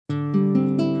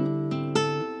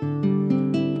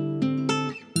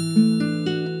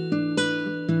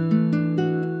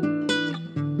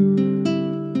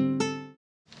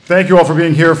Thank you all for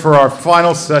being here for our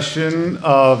final session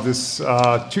of this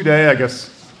 2-day, I guess,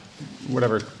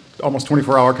 whatever, almost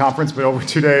 24-hour conference, but over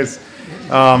 2 days.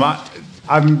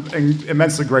 I'm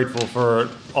immensely grateful for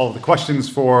all of the questions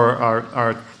for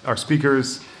our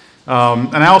speakers.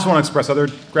 And I also want to express other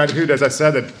gratitude. As I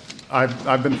said, that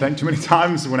I've been thanked too many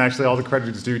times when actually all the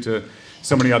credit is due to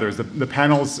so many others. The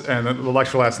panels and the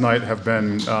lecture last night have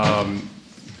been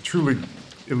truly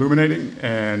illuminating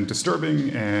and disturbing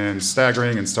and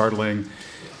staggering and startling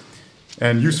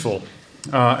and useful.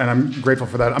 And I'm grateful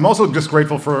for that. I'm also just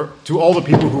grateful to all the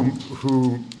people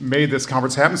who made this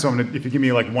conference happen. So if you give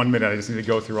me like 1 minute, I just need to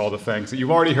go through all the thanks that you've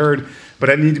already heard, but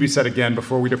I need to be said again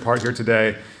before we depart here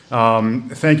today.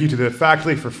 Thank you to the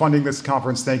faculty for funding this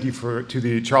conference. Thank you to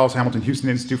the Charles Hamilton Houston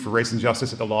Institute for Race and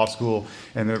Justice at the Law School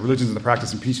and the Religions and the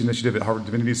Practice and Peace Initiative at Harvard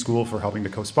Divinity School for helping to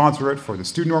co-sponsor it, for the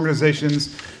student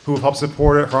organizations who have helped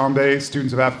support it, Harambe,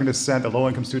 Students of African Descent, the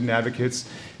Low-Income Student Advocates,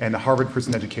 and the Harvard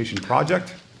Prison Education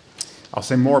Project. I'll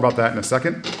say more about that in a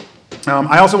second.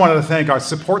 I also wanted to thank our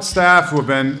support staff who have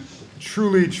been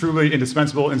truly, truly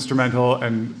indispensable, instrumental,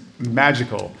 and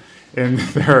magical in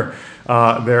their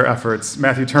efforts.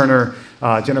 Matthew Turner,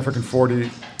 Jennifer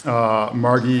Conforti,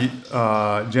 Margie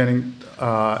Jennings,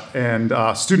 and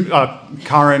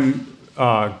Karen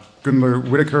Gundler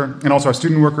Whitaker, and also our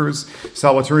student workers,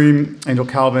 Salvatore, Angel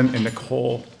Calvin, and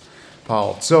Nicole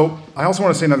Powell. So I also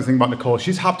want to say another thing about Nicole.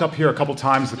 She's hopped up here a couple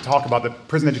times to talk about the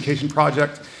Prison Education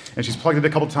Project, and she's plugged it a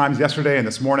couple times yesterday and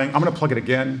this morning. I'm going to plug it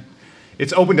again.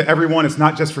 It's open to everyone. It's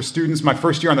not just for students. My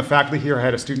first year on the faculty here, I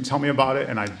had a student tell me about it,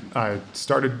 and I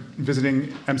started visiting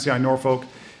MCI Norfolk,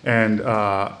 and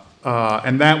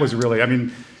that was really, I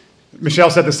mean,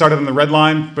 Michelle said this started on the Red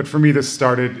Line, but for me this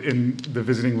started in the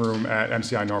visiting room at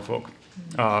MCI Norfolk.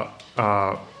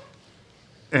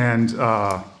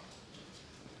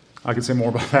 I could say more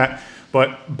about that,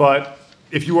 but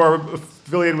if you are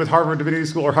affiliated with Harvard Divinity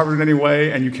School or Harvard in any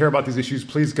way and you care about these issues,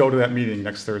 please go to that meeting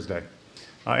next Thursday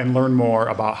and learn more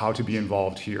about how to be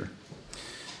involved here.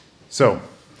 So,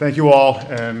 thank you all,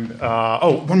 and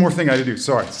one more thing I had to do,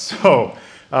 sorry. So,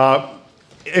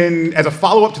 as a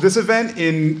follow-up to this event,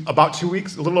 in about 2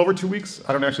 weeks, a little over 2 weeks,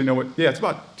 I don't actually know it's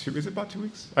about 2, is it about 2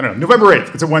 weeks? I don't know, November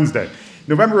 8th, it's a Wednesday.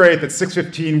 November 8th at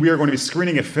 6:15, we are going to be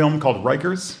screening a film called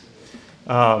Rikers.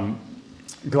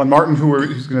 Glenn Martin,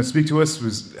 who's going to speak to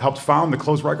us, helped found the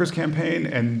Close Rikers campaign,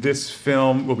 and this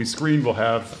film will be screened. We'll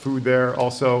have food there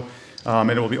also,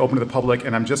 and it will be open to the public.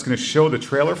 And I'm just going to show the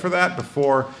trailer for that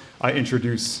before I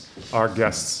introduce our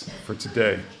guests for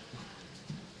today.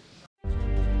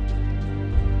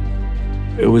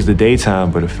 It was the daytime,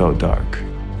 but it felt dark.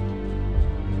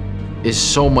 It's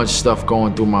so much stuff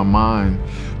going through my mind,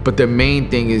 but the main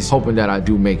thing is hoping that I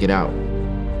do make it out.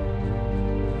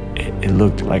 It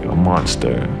looked like a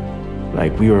monster,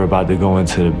 like we were about to go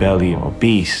into the belly of a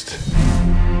beast.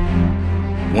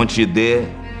 Once you're there,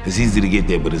 it's easy to get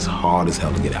there, but it's hard as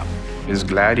hell to get out. It's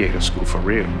gladiator school for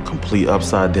real. Complete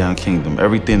upside down kingdom.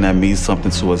 Everything that means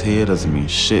something to us here doesn't mean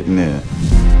shit in there.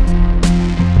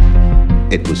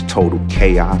 It was total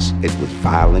chaos. It was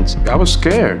violence. I was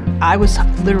scared. I was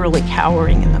literally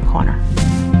cowering in the corner.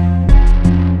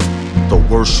 The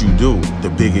worse you do, the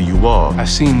bigger you are. I've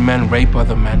seen men rape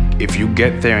other men. If you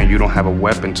get there and you don't have a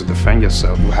weapon to defend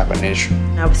yourself, you have an issue.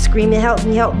 I was screaming, help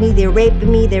me, they're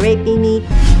raping me.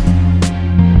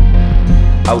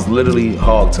 I was literally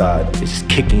hogtied. It's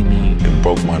kicking me. It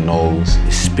broke my nose.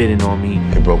 It's spitting on me.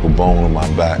 It broke a bone in my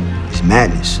back. It's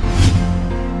madness.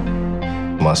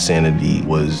 My sanity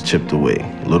was chipped away,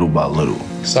 little by little.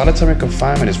 Solitary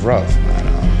confinement is rough,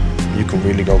 man. You can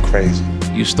really go crazy.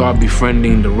 You start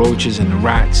befriending the roaches and the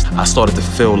rats. I started to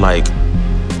feel like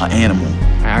an animal.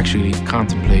 I actually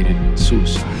contemplated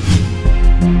suicide.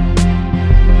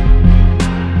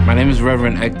 My name is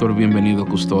Reverend Hector Bienvenido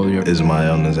Custodio.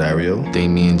 Ismael Nazario.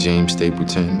 Damian James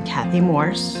Stapleton. Kathy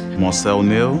Morse. Marcel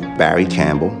Neal. Barry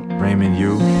Campbell. Raymond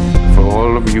Yu. For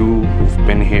all of you who've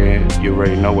been here, you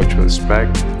already know what to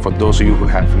expect. For those of you who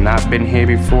have not been here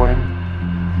before,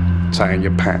 tighten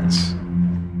your pants.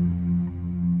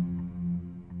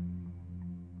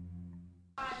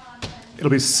 It'll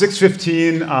be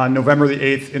 6:15 on November the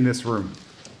 8th in this room.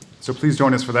 So please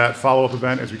join us for that follow-up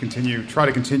event as we try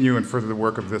to continue and further the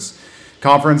work of this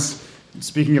conference.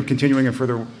 Speaking of continuing and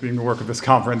furthering the work of this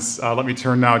conference, let me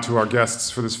turn now to our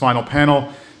guests for this final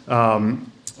panel,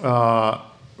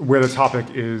 where the topic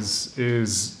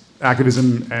is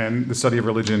activism and the study of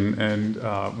religion and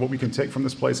what we can take from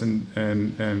this place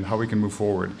and how we can move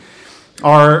forward.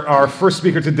 Our first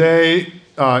speaker today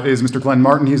is Mr. Glenn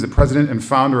Martin. He's the president and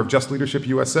founder of Just Leadership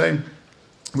USA,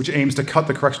 which aims to cut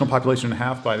the correctional population in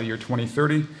half by the year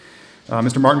 2030.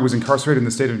 Mr. Martin was incarcerated in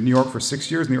the state of New York for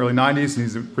 6 years in the early 90s, and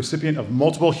he's a recipient of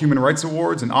multiple human rights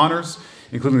awards and honors,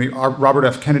 including the Robert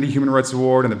F. Kennedy Human Rights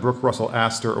Award and the Brooke Russell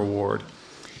Astor Award.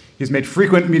 He's made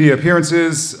frequent media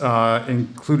appearances,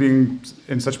 including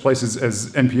in such places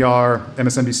as NPR,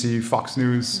 MSNBC, Fox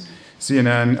News,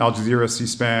 CNN, Al Jazeera,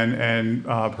 C-SPAN, and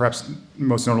perhaps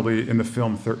most notably in the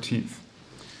film 13th.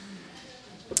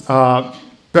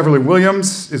 Beverly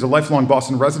Williams is a lifelong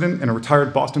Boston resident and a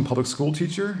retired Boston public school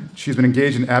teacher. She's been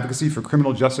engaged in advocacy for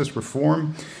criminal justice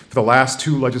reform for the last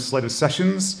 2 legislative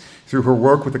sessions through her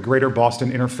work with the Greater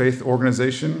Boston Interfaith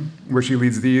Organization, where she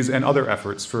leads these and other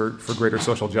efforts for greater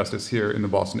social justice here in the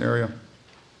Boston area.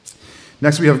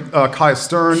 Next, we have Kaya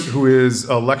Stern, who is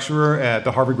a lecturer at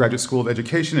the Harvard Graduate School of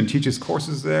Education and teaches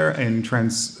courses there in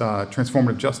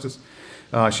transformative justice.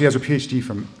 She has her PhD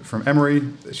from Emory.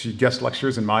 She guest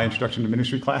lectures in my Introduction to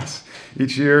Ministry class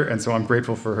each year, and so I'm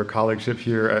grateful for her colleagueship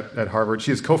here at Harvard.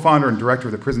 She is co-founder and director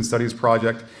of the Prison Studies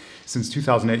Project since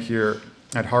 2008 here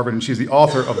at Harvard, and she's the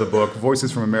author of the book,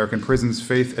 Voices from American Prisons,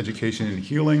 Faith, Education, and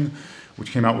Healing,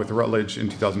 which came out with Routledge in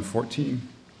 2014.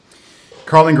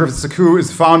 Carleen Griffith-Saku is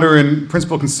the founder and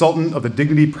principal consultant of the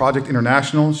Dignity Project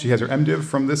International. She has her MDiv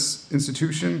from this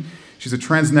institution. She's a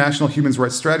transnational human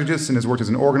rights strategist and has worked as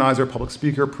an organizer, public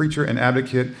speaker, preacher, and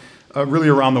advocate really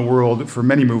around the world for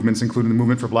many movements, including the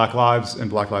movement for Black Lives and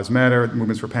Black Lives Matter,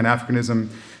 movements for Pan-Africanism,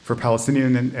 for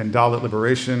Palestinian and Dalit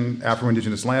liberation,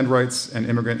 Afro-Indigenous land rights, and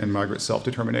immigrant and migrant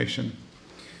self-determination.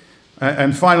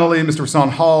 And finally, Mr. Rahsaan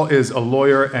Hall is a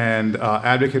lawyer and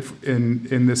advocate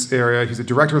in this area. He's a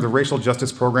director of the Racial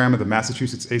Justice Program at the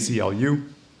Massachusetts ACLU.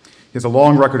 He has a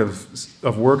long record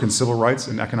of work in civil rights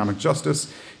and economic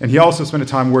justice, and he also spent a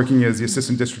time working as the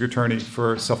assistant district attorney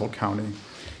for Suffolk County.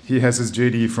 He has his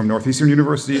JD from Northeastern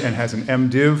University and has an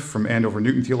MDiv from Andover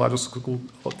Newton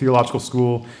Theological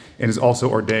School, and is also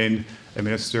ordained a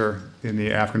minister in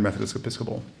the African Methodist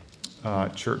Episcopal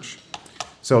Church.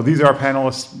 So these are our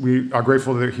panelists. We are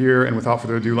grateful that they're here, and without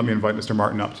further ado, let me invite Mr.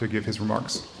 Martin up to give his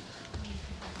remarks.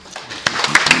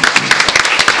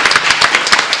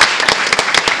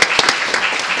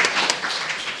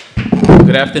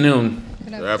 Good afternoon.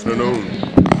 Good afternoon.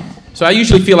 So I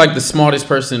usually feel like the smartest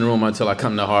person in the room until I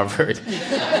come to Harvard.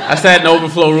 I sat in the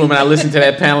overflow room and I listened to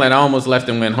that panel and I almost left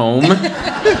and went home.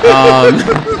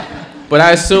 But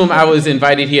I assume I was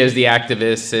invited here as the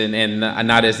activist and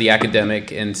not as the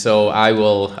academic, and so I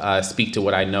will speak to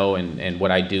what I know and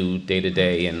what I do day to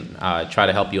day and try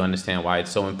to help you understand why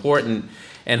it's so important,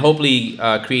 and hopefully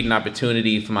create an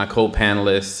opportunity for my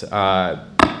co-panelists,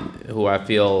 who I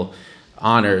feel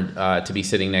honored to be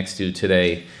sitting next to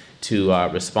today, to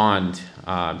respond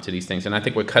to these things. And I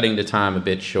think we're cutting the time a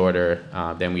bit shorter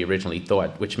than we originally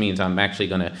thought, which means I'm actually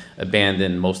going to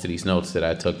abandon most of these notes that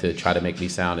I took to try to make me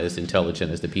sound as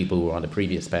intelligent as the people who were on the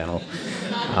previous panel.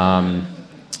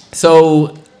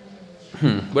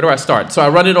 Where do I start? So I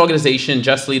run an organization,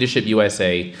 Just Leadership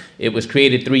USA. It was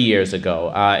created 3 years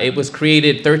ago. It was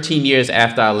created 13 years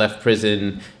after I left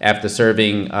prison, after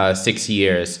serving 6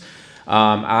 years.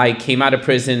 I came out of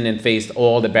prison and faced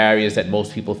all the barriers that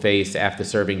most people face after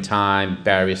serving time,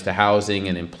 barriers to housing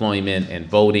and employment and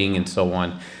voting and so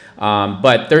on.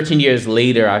 But 13 years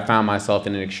later, I found myself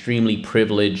in an extremely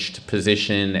privileged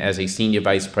position as a senior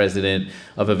vice president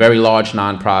of a very large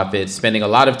nonprofit, spending a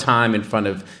lot of time in front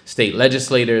of state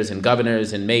legislators and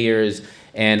governors and mayors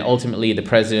and ultimately the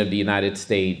President of the United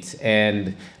States.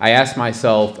 And I asked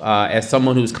myself, as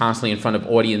someone who's constantly in front of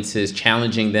audiences,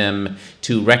 challenging them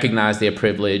to recognize their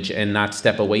privilege and not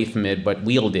step away from it, but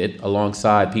wield it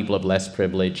alongside people of less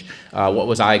privilege, what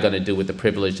was I going to do with the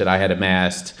privilege that I had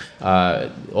amassed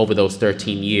over those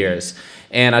 13 years?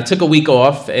 And I took a week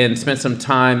off and spent some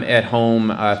time at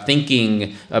home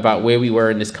thinking about where we were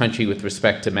in this country with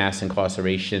respect to mass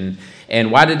incarceration,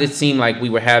 and why did it seem like we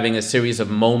were having a series of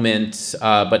moments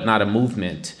but not a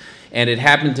movement. And it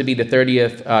happened to be the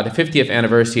 50th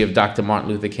anniversary of Dr. Martin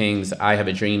Luther King's I Have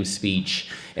a Dream speech.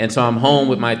 And so I'm home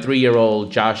with my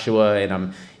 3-year-old Joshua, and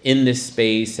I'm in this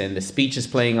space, and the speech is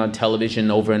playing on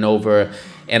television over and over.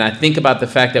 And I think about the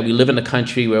fact that we live in a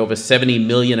country where over 70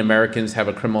 million Americans have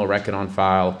a criminal record on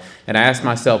file. And I ask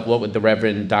myself, what would the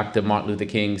Reverend Dr. Martin Luther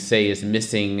King say is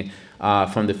missing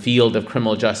from the field of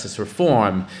criminal justice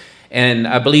reform? And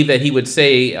I believe that he would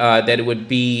say that it would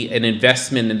be an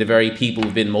investment in the very people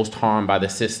who've been most harmed by the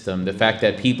system. The fact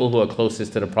that people who are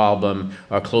closest to the problem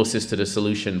are closest to the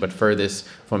solution, but furthest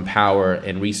from power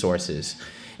and resources.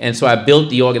 And so I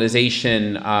built the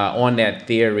organization on that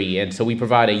theory. And so we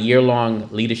provide a year-long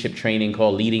leadership training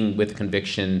called Leading with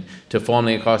Conviction to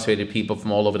formerly incarcerated people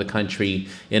from all over the country.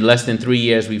 In less than 3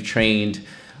 years, we've trained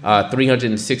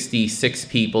 366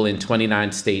 people in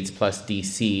 29 states plus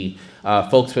DC.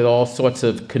 Folks with all sorts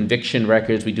of conviction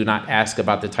records. We do not ask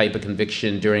about the type of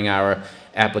conviction during our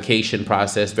application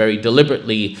process very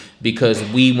deliberately, because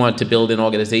we want to build an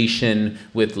organization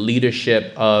with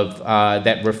leadership of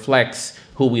that reflects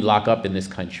who we lock up in this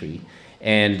country.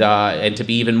 And to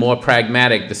be even more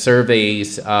pragmatic, the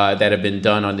surveys that have been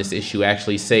done on this issue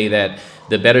actually say that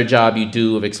the better job you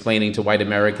do of explaining to white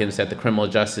Americans that the criminal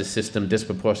justice system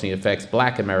disproportionately affects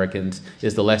black Americans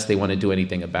is the less they want to do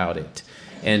anything about it.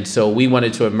 And so we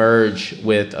wanted to emerge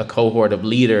with a cohort of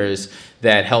leaders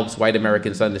that helps white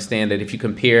Americans understand that if you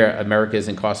compare America's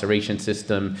incarceration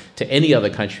system to any other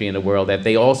country in the world, that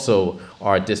they also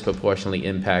are disproportionately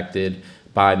impacted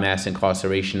by mass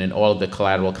incarceration and all of the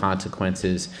collateral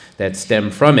consequences that stem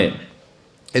from it.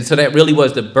 And so that really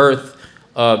was the birth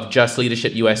of Just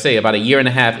Leadership USA. About a year and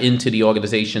a half into the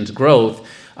organization's growth,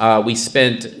 we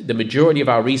spent the majority of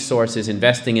our resources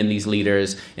investing in these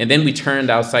leaders, and then we turned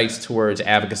our sights towards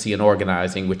advocacy and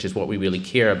organizing, which is what we really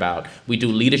care about. We do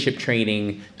leadership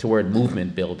training toward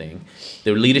movement building.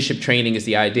 The leadership training is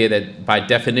the idea that, by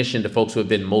definition, the folks who have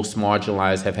been most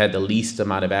marginalized have had the least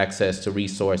amount of access to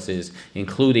resources,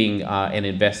 including an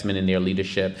investment in their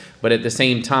leadership. But at the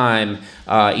same time,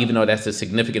 even though that's a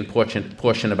significant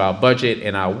portion of our budget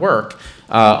and our work,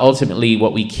 ultimately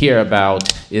what we care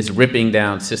about is ripping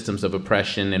down systems of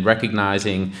oppression and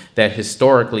recognizing that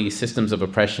historically systems of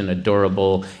oppression are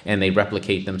durable and they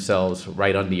replicate themselves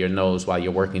right under your nose while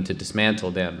you're working to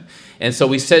dismantle them. And so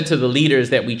we said to the leaders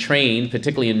that we train,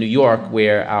 particularly in New York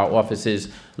where our office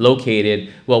is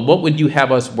located, well, what would you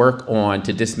have us work on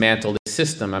to dismantle the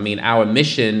system? I mean, our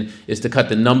mission is to cut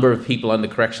the number of people under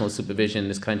correctional supervision in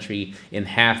this country in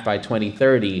half by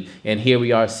 2030. And here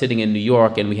we are sitting in New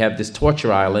York and we have this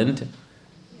torture island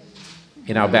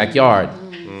in our backyard.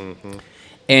 Mm-hmm.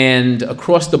 And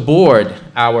across the board,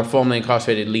 our formerly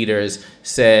incarcerated leaders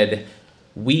said,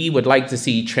 we would like to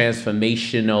see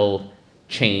transformational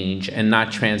change and not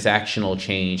transactional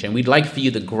change. And we'd like for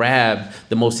you to grab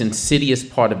the most insidious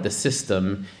part of the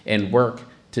system and work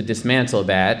to dismantle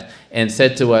that, and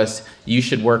said to us, you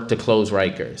should work to close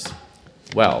Rikers.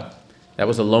 Well, that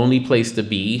was a lonely place to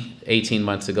be 18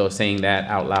 months ago, saying that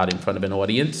out loud in front of an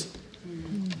audience.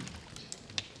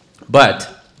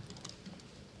 But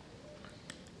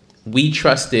we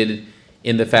trusted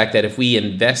in the fact that if we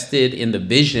invested in the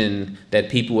vision that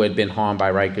people who had been harmed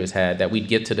by Rikers had, that we'd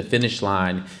get to the finish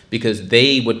line, because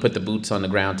they would put the boots on the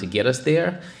ground to get us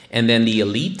there. And then the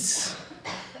elites,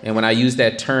 and when I use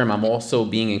that term, I'm also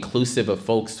being inclusive of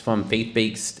folks from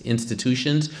faith-based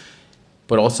institutions,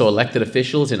 but also elected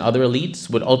officials and other elites,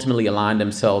 would ultimately align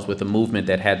themselves with a movement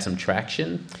that had some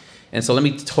traction. And so let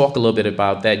me talk a little bit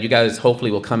about that. You guys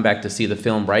hopefully will come back to see the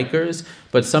film Rikers,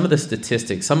 but some of the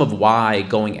statistics, some of why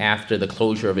going after the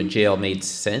closure of a jail made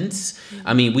sense.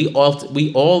 I mean, we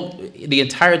all, the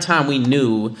entire time we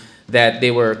knew that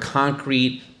there were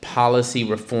concrete policy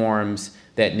reforms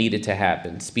that needed to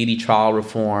happen. Speedy trial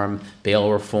reform, bail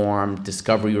reform,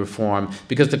 discovery reform.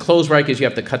 Because to close Rikers, you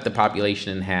have to cut the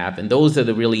population in half. And those are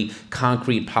the really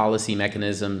concrete policy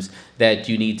mechanisms that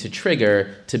you need to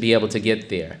trigger to be able to get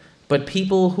there. But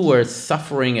people who are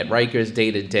suffering at Rikers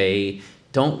day to day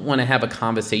don't want to have a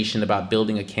conversation about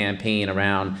building a campaign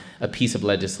around a piece of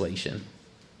legislation,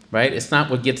 right? It's not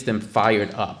what gets them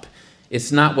fired up. It's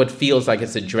not what feels like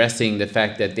it's addressing the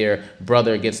fact that their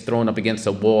brother gets thrown up against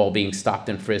a wall being stopped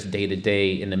and frisked day to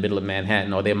day in the middle of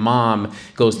Manhattan, or their mom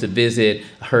goes to visit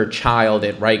her child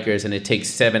at Rikers and it takes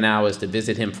 7 hours to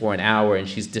visit him for an hour and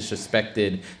she's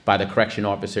disrespected by the correction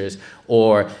officers,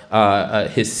 or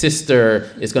his sister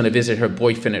is going to visit her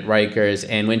boyfriend at Rikers,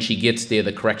 and when she gets there,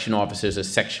 the correction officers are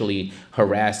sexually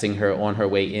harassing her on her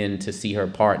way in to see her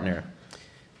partner.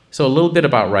 So a little bit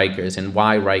about Rikers and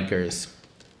why Rikers.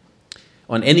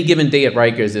 On any given day at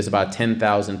Rikers, there's about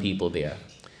 10,000 people there.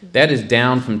 That is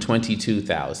down from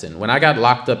 22,000. When I got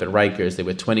locked up at Rikers, there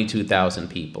were 22,000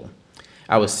 people.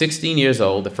 I was 16 years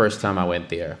old the first time I went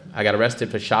there. I got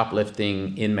arrested for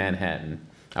shoplifting in Manhattan.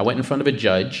 I went in front of a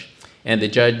judge, and the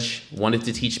judge wanted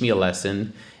to teach me a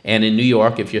lesson. And in New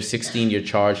York, if you're 16, you're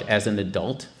charged as an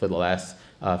adult for the last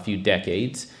few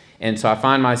decades. And so I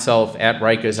find myself at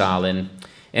Rikers Island.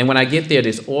 And when I get there,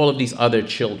 there's all of these other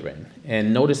children.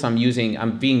 And notice I'm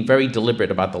being very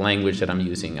deliberate about the language that I'm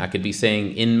using. I could be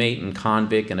saying inmate and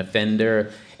convict and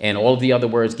offender and all of the other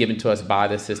words given to us by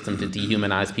the system to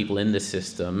dehumanize people in the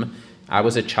system. I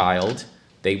was a child.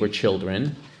 They were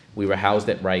children. We were housed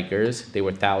at Rikers. There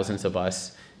were thousands of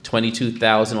us,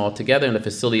 22,000 altogether, and the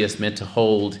facility is meant to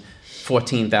hold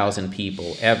 14,000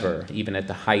 people ever, even at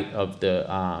the height of the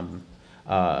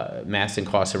mass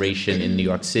incarceration in New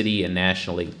York City and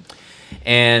nationally.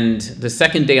 And the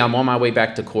second day I'm on my way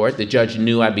back to court, the judge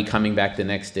knew I'd be coming back the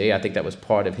next day. I think that was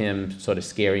part of him sort of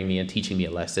scaring me and teaching me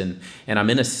a lesson. And I'm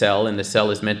in a cell, and the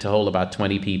cell is meant to hold about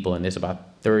 20 people, and there's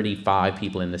about 35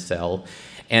 people in the cell.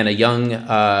 And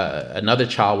another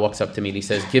child walks up to me and he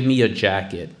says, "Give me your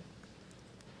jacket.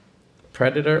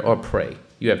 Predator or prey?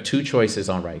 You have two choices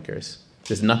on Rikers.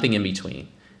 There's nothing in between."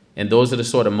 And those are the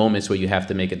sort of moments where you have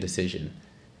to make a decision.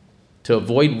 To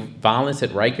avoid violence at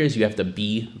Rikers, you have to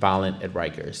be violent at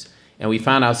Rikers. And we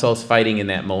found ourselves fighting in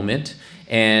that moment.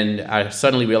 And I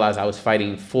suddenly realized I was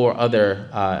fighting 4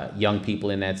 other young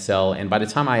people in that cell. And by the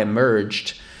time I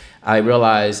emerged, I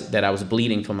realized that I was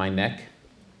bleeding from my neck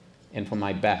and from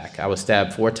my back. I was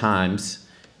stabbed 4 times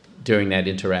during that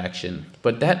interaction.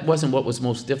 But that wasn't what was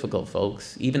most difficult,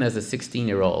 folks, even as a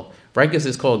 16-year-old. Rikers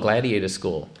is called gladiator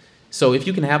school. So if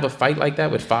you can have a fight like that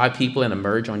with 5 people and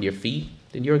emerge on your feet,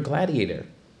 then you're a gladiator.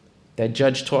 That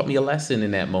judge taught me a lesson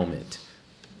in that moment.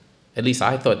 At least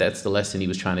I thought that's the lesson he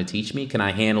was trying to teach me. Can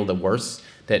I handle the worst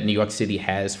that New York City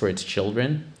has for its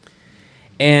children?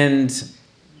 And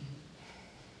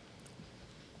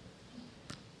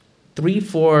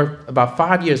about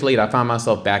 5 years later, I found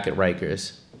myself back at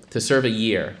Rikers to serve a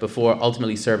year before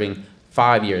ultimately serving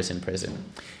 5 years in prison.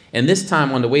 And this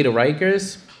time on the way to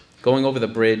Rikers, going over the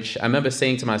bridge, I remember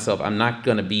saying to myself, I'm not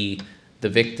going to be the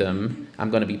victim.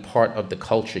 I'm going to be part of the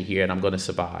culture here, and I'm going to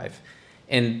survive.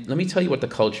 And let me tell you what the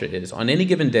culture is. On any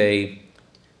given day,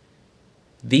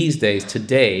 these days,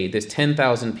 today, there's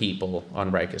 10,000 people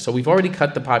on Rikers. So we've already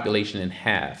cut the population in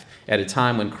half at a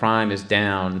time when crime is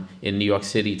down in New York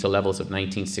City to levels of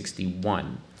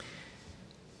 1961.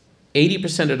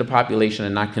 80% of the population are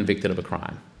not convicted of a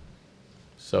crime.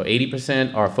 So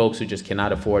 80% are folks who just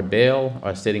cannot afford bail,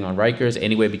 are sitting on Rikers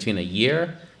anywhere between a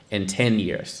year and 10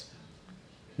 years.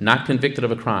 Not convicted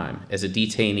of a crime as a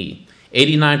detainee.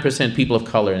 89% people of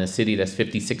color in a city that's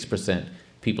 56%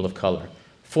 people of color.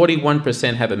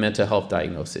 41% have a mental health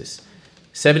diagnosis.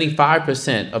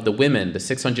 75% of the women, the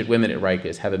 600 women at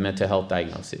Rikers, have a mental health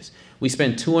diagnosis. We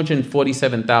spend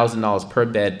 $247,000 per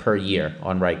bed per year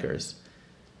on Rikers.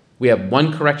 We have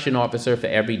 1 correction officer for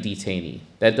every detainee.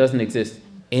 That doesn't exist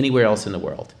anywhere else in the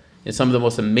world. In some of the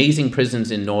most amazing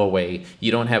prisons in Norway,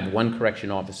 you don't have 1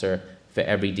 correction officer for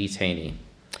every detainee.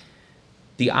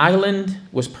 The island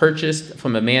was purchased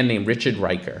from a man named Richard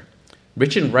Riker.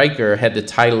 Richard Riker had the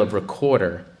title of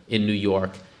recorder in New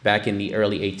York back in the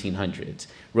early 1800s.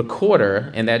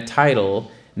 Recorder, and that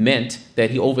title meant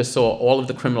that he oversaw all of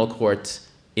the criminal courts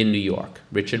in New York,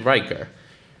 Richard Riker.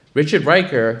 Richard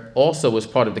Riker also was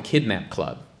part of the Kidnap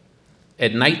Club.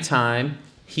 At nighttime,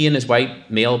 he and his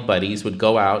white male buddies would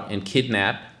go out and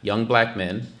kidnap young black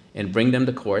men and bring them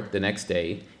to court the next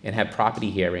day and have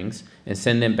property hearings and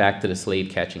send them back to the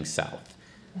slave-catching South.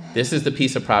 This is the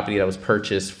piece of property that was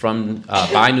purchased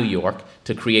by New York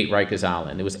to create Rikers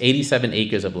Island. It was 87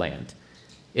 acres of land.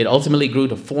 It ultimately grew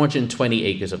to 420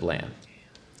 acres of land.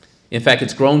 In fact,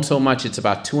 it's grown so much, it's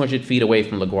about 200 feet away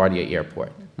from LaGuardia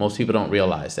Airport. Most people don't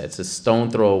realize that. It's a stone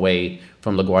throw away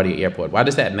from LaGuardia Airport. Why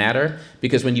does that matter?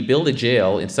 Because when you build a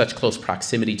jail in such close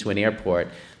proximity to an airport,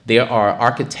 there are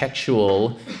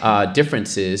architectural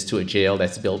differences to a jail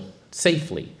that's built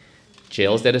safely.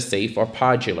 Jails that are safe are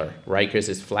podular. Rikers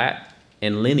is flat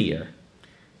and linear.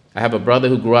 I have a brother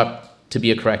who grew up to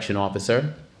be a correction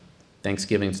officer.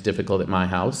 Thanksgiving's difficult at my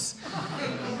house.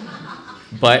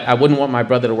 But I wouldn't want my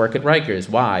brother to work at Rikers.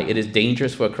 Why? It is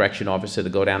dangerous for a correction officer to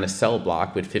go down a cell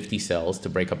block with 50 cells to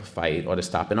break up a fight or to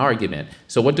stop an argument.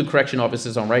 So what do correction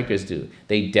officers on Rikers do?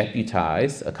 They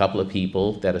deputize a couple of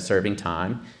people that are serving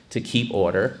time to keep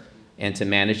order and to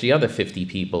manage the other 50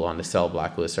 people on the cell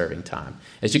block who are serving time.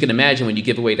 As you can imagine, when you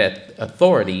give away that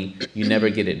authority, you never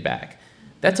get it back.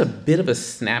 That's a bit of a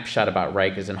snapshot about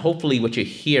Rikers, and hopefully what you're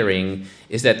hearing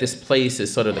is that this place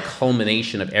is sort of the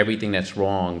culmination of everything that's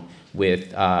wrong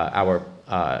with our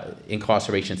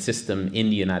incarceration system in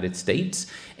the United States,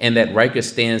 and that Rikers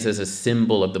stands as a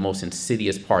symbol of the most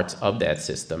insidious parts of that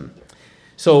system.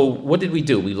 So what did we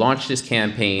do? We launched this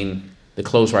campaign, the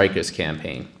Close Rikers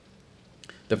campaign.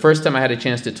 The first time I had a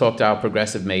chance to talk to our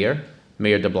progressive mayor,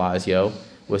 Mayor de Blasio,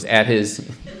 was at his,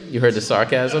 you heard the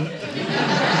sarcasm?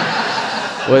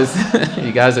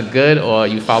 You guys are good, or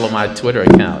you follow my Twitter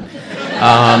account.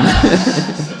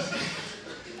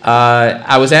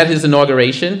 I was at his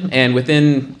inauguration, and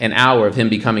within an hour of him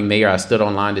becoming mayor, I stood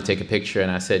online to take a picture, and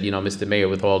I said, you know, Mr. Mayor,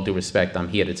 with all due respect, I'm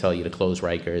here to tell you to close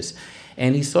Rikers.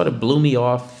 And he sort of blew me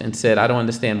off and said, I don't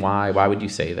understand why. Why would you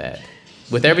say that?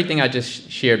 With everything I just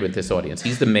shared with this audience,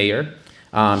 he's the mayor.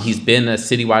 He's been a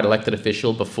citywide elected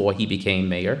official before he became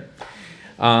mayor.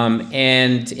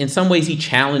 And in some ways, he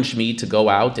challenged me to go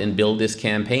out and build this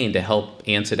campaign to help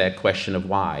answer that question of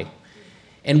why.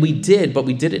 And we did, but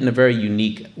we did it in a very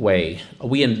unique way.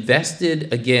 We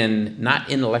invested, again, not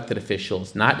in elected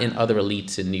officials, not in other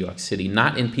elites in New York City,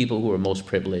 not in people who were most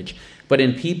privileged, but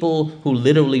in people who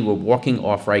literally were walking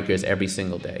off Rikers every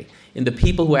single day, in the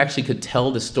people who actually could tell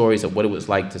the stories of what it was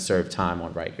like to serve time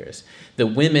on Rikers, the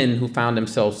women who found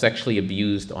themselves sexually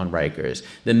abused on Rikers,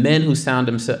 the men who found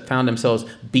themselves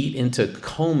beat into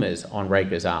comas on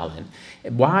Rikers Island.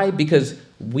 Why? Because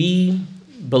we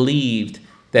believed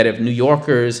that if New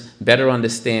Yorkers better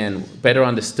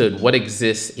understood what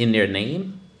exists in their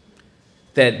name,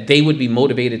 that they would be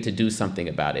motivated to do something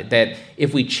about it. That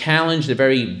if we challenge the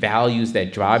very values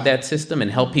that drive that system and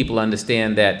help people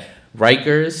understand that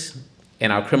Rikers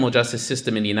and our criminal justice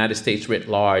system in the United States writ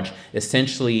large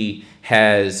essentially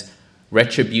has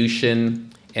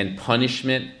retribution and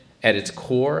punishment at its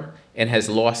core, and has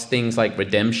lost things like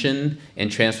redemption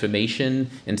and transformation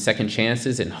and second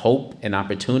chances and hope and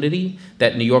opportunity,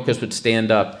 that New Yorkers would stand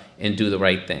up and do the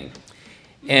right thing.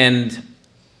 And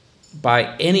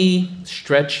by any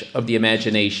stretch of the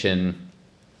imagination,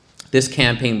 this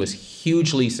campaign was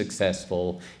hugely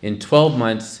successful. In 12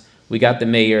 months, we got the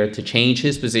mayor to change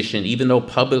his position, even though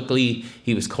publicly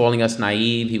he was calling us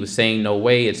naive. He was saying, no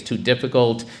way, it's too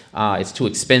difficult, it's too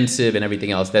expensive and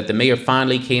everything else. That the mayor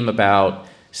finally came about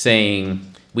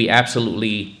saying, we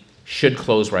absolutely should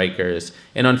close Rikers.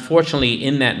 And unfortunately,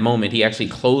 in that moment, he actually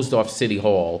closed off City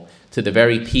Hall to the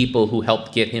very people who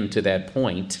helped get him to that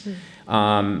point,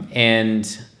 and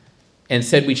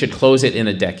said we should close it in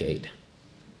a decade.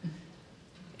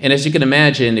 And as you can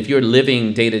imagine, if you're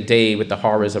living day to day with the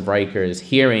horrors of Rikers,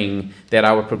 hearing that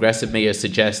our progressive mayor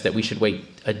suggests that we should wait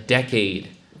a decade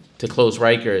to close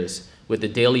Rikers with the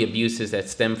daily abuses that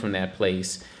stem from that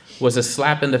place was a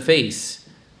slap in the face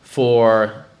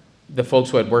for the folks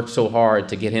who had worked so hard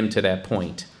to get him to that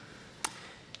point.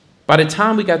 By the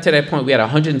time we got to that point, we had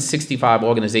 165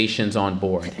 organizations on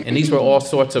board. And these were all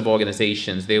sorts of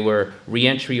organizations. They were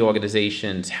reentry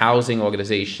organizations, housing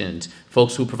organizations,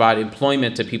 folks who provide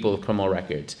employment to people with criminal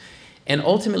records, and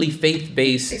ultimately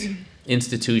faith-based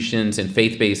institutions and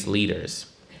faith-based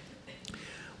leaders.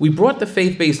 We brought the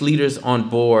faith-based leaders on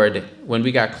board when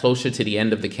we got closer to the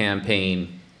end of the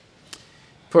campaign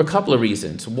for a couple of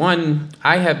reasons. One,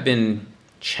 I have been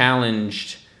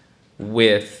challenged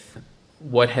with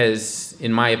what has,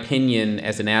 in my opinion,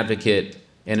 as an advocate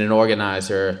and an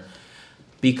organizer,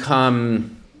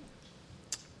 become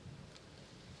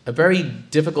a very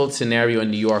difficult scenario in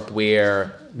New York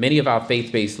where many of our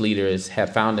faith-based leaders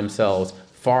have found themselves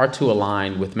far too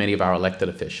aligned with many of our elected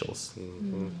officials.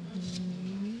 Mm-hmm.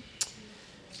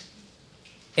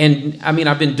 And I mean,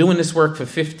 I've been doing this work for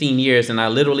 15 years, and I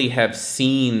literally have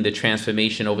seen the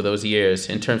transformation over those years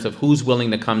in terms of who's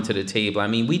willing to come to the table. I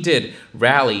mean, we did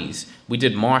rallies, we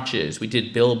did marches, we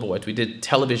did billboards, we did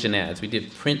television ads, we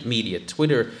did print media,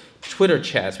 Twitter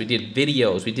chats, we did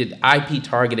videos, we did IP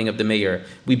targeting of the mayor,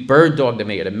 we bird dogged the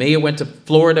mayor. The mayor went to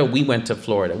Florida, we went to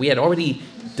Florida. We had already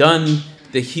done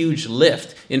the huge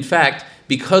lift. In fact,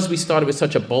 because we started with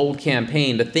such a bold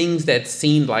campaign, the things that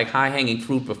seemed like high-hanging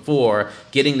fruit before,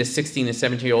 getting the 16 and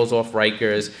 17-year-olds off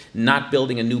Rikers, not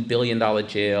building a new billion-dollar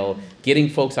jail, getting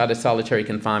folks out of solitary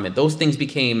confinement, those things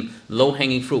became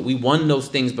low-hanging fruit. We won those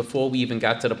things before we even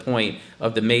got to the point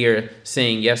of the mayor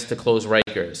saying yes to close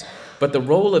Rikers. But the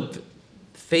role of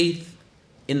faith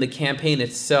in the campaign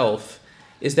itself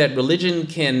is that religion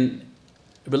can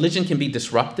be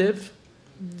disruptive.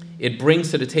 It brings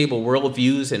to the table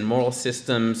worldviews and moral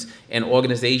systems, and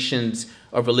organizations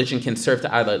of religion can serve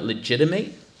to either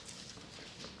legitimate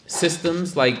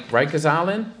systems like Rikers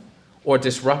Island or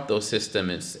disrupt those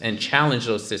systems and challenge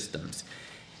those systems.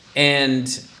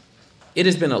 And it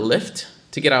has been a lift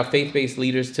to get our faith-based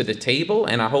leaders to the table,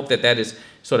 and I hope that that is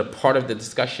sort of part of the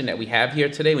discussion that we have here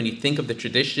today. When you think of the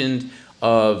traditions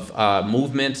of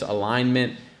movements,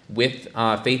 alignment with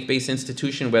faith-based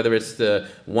institution, whether it's the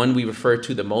one we refer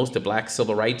to the most, the Black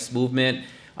Civil Rights Movement,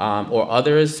 or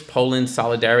others, Poland's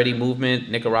Solidarity Movement,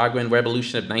 Nicaraguan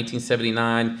Revolution of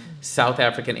 1979, South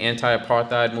African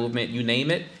Anti-Apartheid Movement, you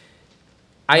name it.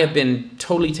 I have been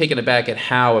totally taken aback at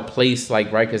how a place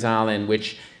like Rikers Island,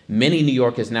 which many New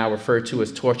Yorkers now refer to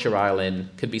as Torture Island,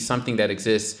 could be something that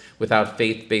exists without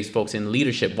faith-based folks in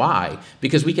leadership. Why?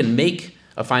 Because we can make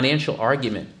a financial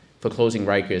argument for closing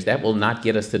Rikers. That will not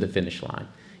get us to the finish line.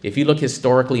 If you look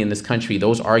historically in this country,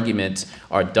 those arguments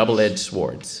are double-edged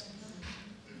swords.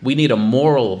 We need a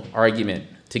moral argument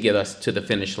to get us to the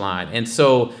finish line. And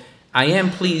so I am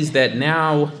pleased that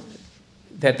now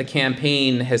that the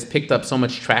campaign has picked up so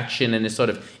much traction and is sort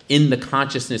of in the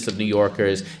consciousness of New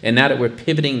Yorkers. And now that we're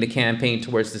pivoting the campaign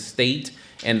towards the state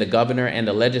and the governor and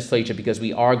the legislature, because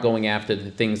we are going after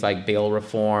the things like bail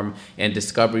reform and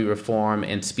discovery reform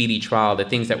and speedy trial, the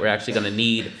things that we're actually going to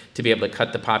need to be able to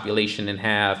cut the population in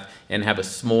half and have a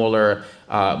smaller,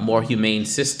 more humane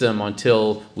system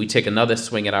until we take another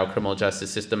swing at our criminal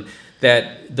justice system,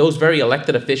 that those very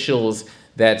elected officials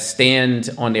that stand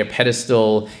on their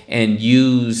pedestal and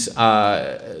use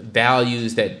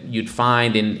values that you'd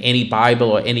find in any Bible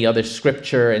or any other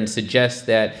scripture and suggest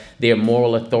that their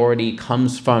moral authority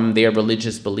comes from their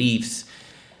religious beliefs.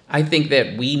 I think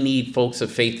that we need folks of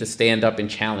faith to stand up and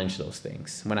challenge those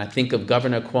things. When I think of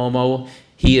Governor Cuomo,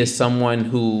 he is someone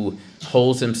who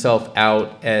holds himself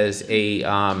out as a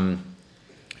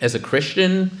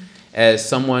Christian, as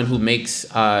someone who makes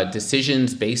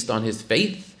decisions based on his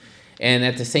faith. And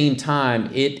at the same time,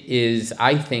 it is,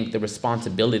 I think, the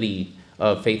responsibility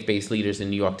of faith-based leaders in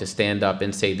New York to stand up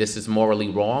and say this is morally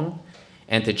wrong,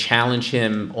 and to challenge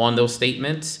him on those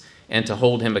statements and to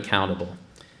hold him accountable.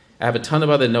 I have a ton of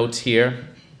other notes here.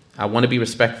 I want to be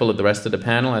respectful of the rest of the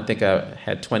panel. I think I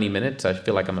had 20 minutes. I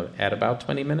feel like I'm at about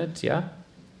 20 minutes, yeah?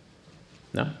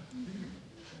 No?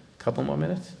 Couple more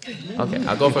minutes? Okay,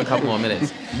 I'll go for a couple more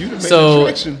minutes.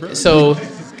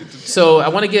 So I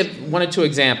want to give one or two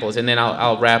examples, and then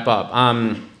I'll wrap up.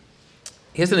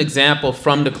 Here's an example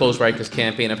from the Close Rikers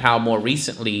campaign of how more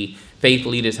recently faith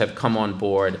leaders have come on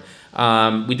board.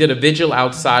 We did a vigil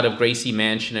outside of Gracie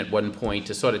Mansion at one point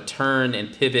to sort of turn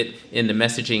and pivot in the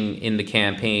messaging in the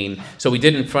campaign. So we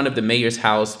did it in front of the mayor's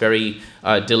house very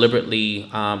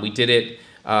deliberately. We did it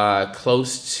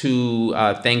close to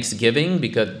Thanksgiving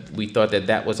because we thought that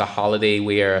that was a holiday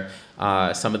where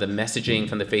some of the messaging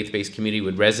from the faith-based community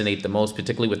would resonate the most,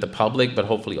 particularly with the public, but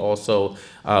hopefully also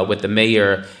with the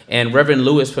mayor. And Reverend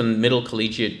Lewis from Middle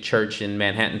Collegiate Church in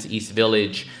Manhattan's East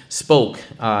Village spoke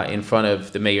in front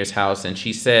of the mayor's house, and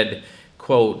she said,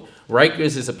 quote,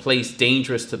 "Rikers is a place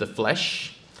dangerous to the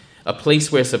flesh, a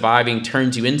place where surviving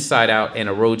turns you inside out and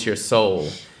erodes your soul,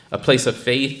 a place of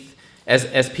faith.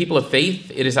 As people of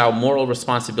faith, it is our moral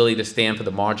responsibility to stand for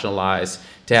the marginalized,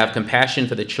 to have compassion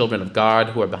for the children of God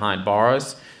who are behind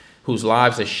bars, whose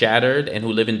lives are shattered, and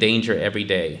who live in danger every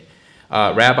day."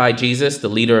 Rabbi Jesus, the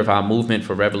leader of our movement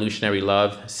for revolutionary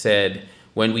love, said,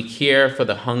 "When we care for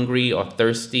the hungry or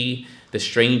thirsty, the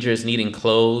strangers needing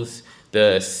clothes,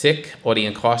 the sick or the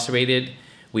incarcerated,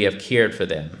 we have cared for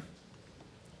them."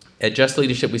 At Just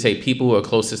Leadership, we say people who are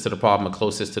closest to the problem are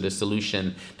closest to the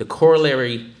solution. The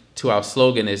corollary to our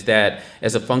slogan is that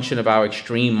as a function of our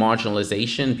extreme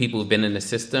marginalization, people who've been in the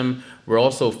system, we're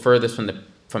also furthest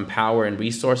from power and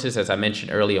resources, as I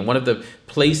mentioned earlier. And one of the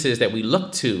places that we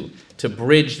look to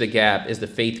bridge the gap is the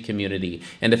faith community.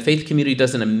 And the faith community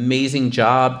does an amazing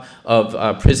job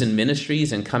of prison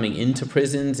ministries and coming into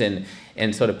prisons and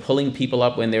sort of pulling people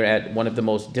up when they're at one of the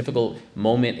most difficult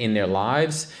moments in their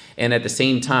lives. And at the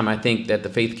same time, I think that the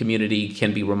faith community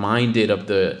can be reminded of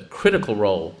the critical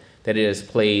role that it has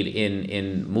played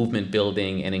in movement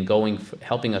building and in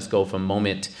helping us go from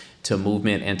moment to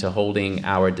movement and to holding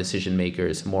our decision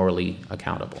makers morally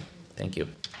accountable. Thank you.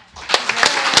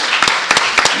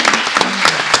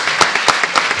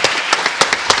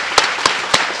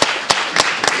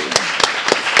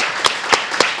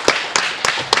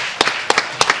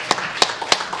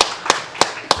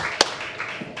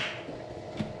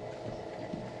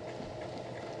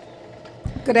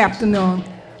 Good afternoon.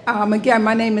 Again,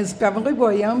 my name is Beverly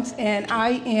Williams, and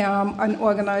I am an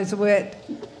organizer with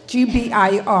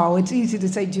GBIO. It's easy to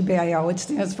say GBIO. It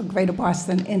stands for Greater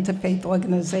Boston Interfaith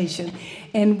Organization.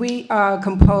 And we are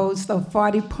composed of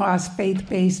 40-plus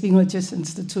faith-based religious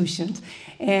institutions.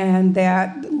 And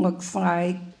that looks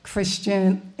like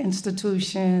Christian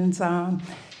institutions,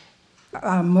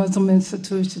 Muslim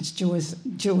institutions,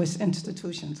 Jewish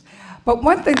institutions. But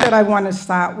one thing that I want to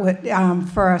start with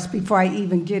first, before I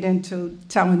even get into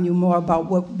telling you more about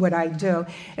what I do,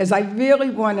 is I really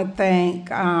want to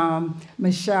thank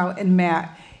Michelle and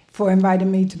Matt for inviting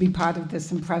me to be part of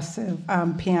this impressive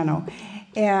panel.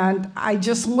 And I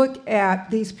just look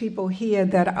at these people here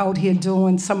that are out here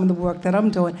doing some of the work that I'm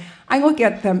doing. I look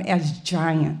at them as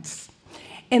giants.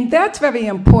 And that's very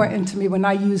important to me when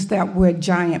I use that word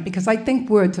giant, because I think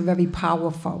words are very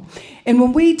powerful. And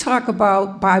when we talk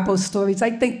about Bible stories,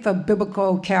 I think the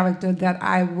biblical character that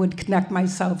I would connect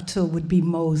myself to would be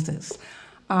Moses.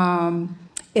 And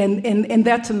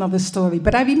that's another story.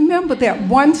 But I remember that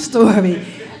one story.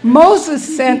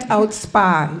 Moses sent out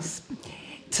spies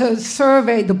to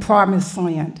survey the promised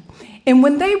land. And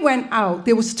when they went out,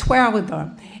 there was 12 of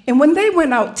them. And when they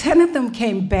went out, 10 of them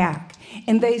came back.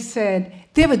 And they said,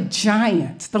 There are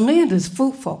giants. The land is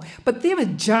fruitful, but there are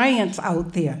giants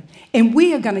out there. And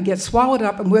we are going to get swallowed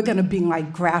up, and we're going to be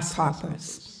like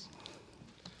grasshoppers.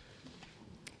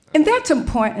 And that's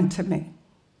important to me.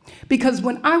 Because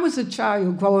when I was a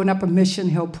child growing up in Mission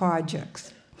Hill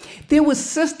Projects, there were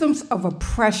systems of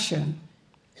oppression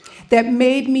that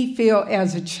made me feel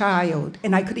as a child,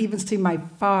 and I could even see my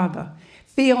father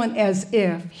feeling as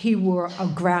if he were a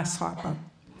grasshopper.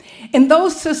 And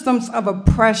those systems of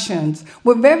oppressions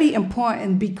were very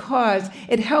important because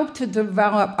it helped to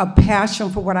develop a passion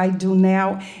for what I do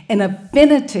now, an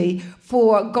affinity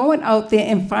for going out there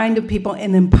and finding people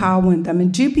and empowering them.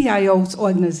 And GBIO's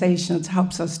organizations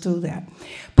helps us do that.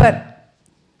 But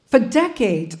for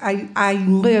decades, I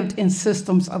lived in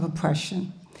systems of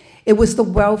oppression. It was the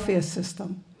welfare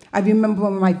system. I remember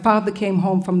when my father came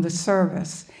home from the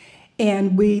service,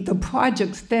 and the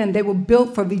projects then, they were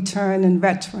built for returning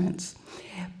veterans.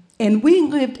 And we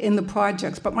lived in the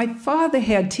projects, but my father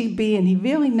had TB, and he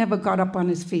really never got up on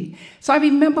his feet. So I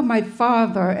remember my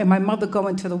father and my mother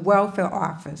going to the welfare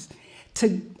office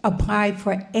to apply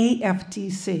for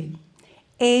AFDC,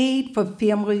 Aid for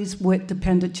Families with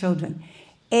Dependent Children,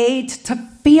 aid to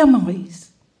families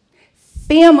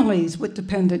with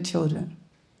dependent children.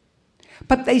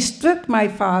 But they stripped my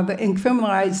father and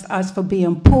criminalized us for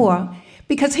being poor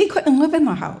because he couldn't live in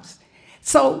the house.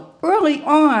 So early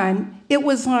on, it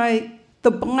was like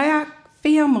the black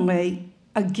family,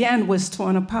 again, was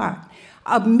torn apart.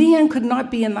 A man could not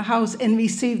be in the house and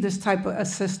receive this type of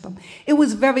assistance. It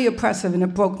was very oppressive, and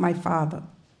it broke my father.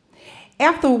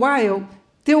 After a while,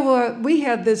 we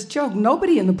had this joke,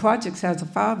 nobody in the projects has a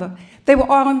father. They were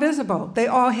all invisible. They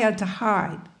all had to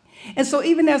hide. And so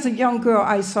even as a young girl,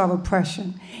 I saw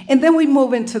oppression. And then we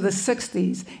move into the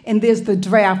 60s, and there's the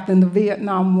draft in the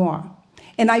Vietnam War.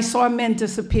 And I saw men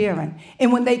disappearing.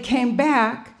 And when they came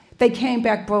back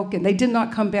broken. They did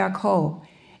not come back whole.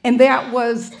 And that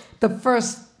was the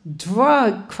first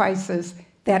drug crisis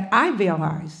that I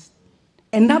realized.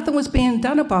 And nothing was being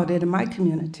done about it in my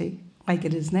community like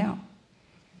it is now.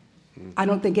 I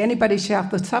don't think anybody should have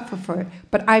to suffer for it,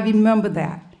 but I remember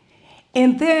that.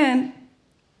 And then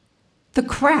the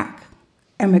crack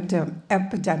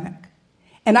epidemic.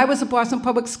 And I was a Boston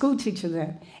public school teacher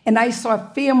then, and I saw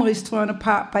families torn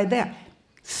apart by that.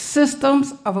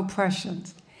 Systems of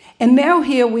oppressions. And now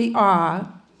here we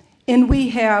are, and we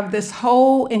have this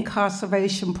whole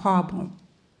incarceration problem.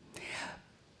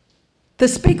 The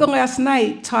speaker last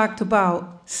night talked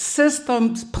about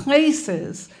systems,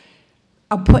 places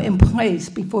are put in place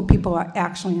before people are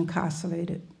actually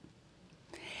incarcerated.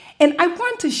 And I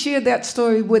want to share that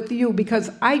story with you because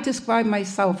I describe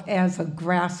myself as a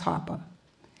grasshopper.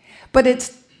 But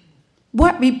it's,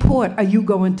 what report are you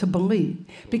going to believe?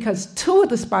 Because 2 of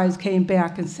the spies came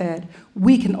back and said,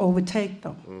 we can overtake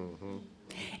them. Mm-hmm.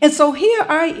 And so here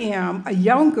I am, a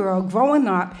young girl growing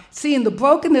up, seeing the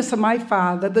brokenness of my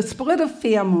father, the split of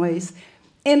families,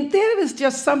 and there is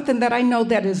just something that I know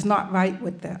that is not right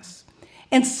with this.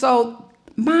 And so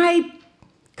my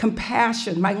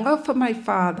compassion, my love for my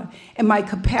father, and my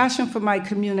compassion for my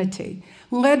community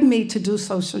led me to do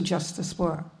social justice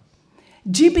work.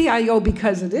 GBIO,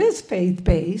 because it is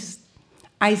faith-based,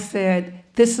 I said,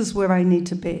 this is where I need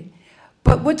to be.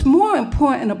 But what's more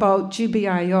important about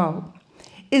GBIO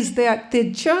is that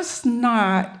they're just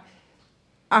not,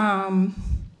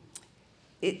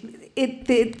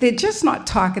 they're just not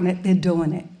talking it, they're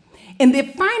doing it. And they're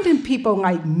finding people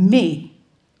like me,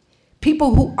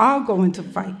 people who are going to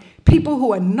fight, people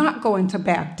who are not going to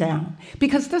back down,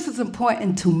 because this is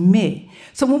important to me.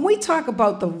 So when we talk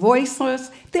about the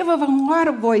voiceless, there are a lot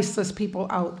of voiceless people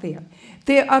out there.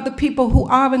 There are the people who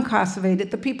are incarcerated,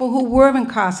 the people who were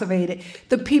incarcerated,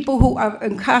 the people who are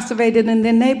incarcerated in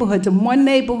their neighborhoods. In one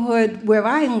neighborhood where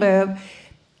I live,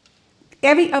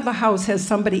 every other house has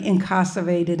somebody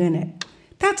incarcerated in it.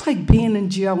 That's like being in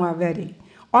jail already.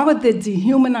 All of the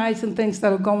dehumanizing things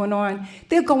that are going on,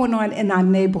 they're going on in our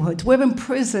neighborhoods. We're in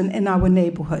prison in our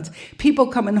neighborhoods. People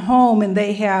coming home and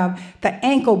they have the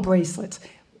ankle bracelets.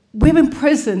 We're in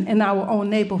prison in our own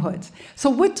neighborhoods. So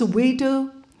what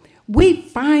do? We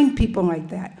find people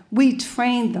like that. We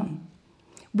train them.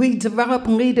 We develop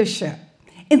leadership.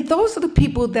 And those are the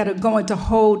people that are going to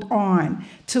hold on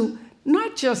to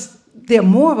not just their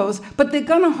morals, but they're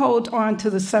going to hold on to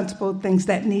the sensible things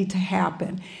that need to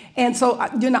happen. And so,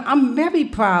 I'm very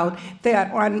proud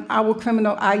that on our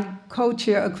I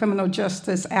co-chair a criminal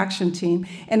justice action team,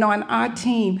 and on our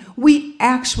team, we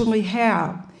actually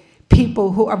have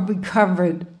people who are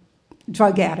recovered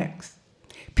drug addicts,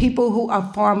 people who are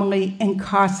formerly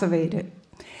incarcerated.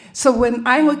 So when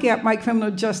I look at my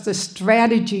criminal justice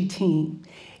strategy team,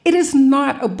 It is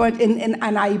not a bunch, and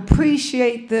I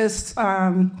appreciate this.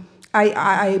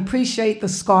 I appreciate the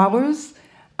scholars.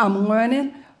 I'm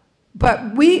learning,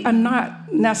 but we are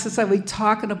not necessarily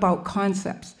talking about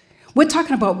concepts. We're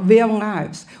talking about real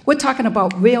lives. We're talking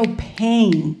about real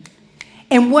pain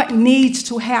and what needs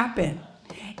to happen.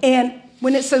 And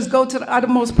when it says go to the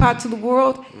uttermost parts of the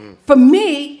world, for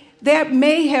me, that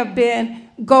may have been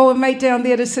going right down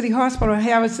there to City Hospital on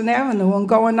Harrison Avenue and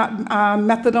going up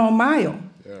Methadone Mile.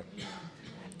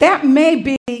 That may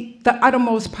be the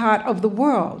uttermost part of the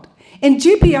world. And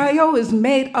GPIO is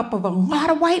made up of a lot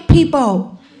of white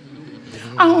people.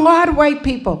 A lot of white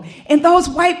people. And those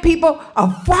white people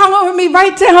are following me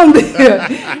right down there.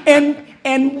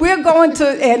 and we're going to,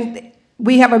 and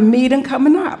we have a meeting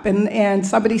coming up. And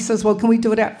somebody says, well, can we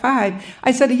do it at 5?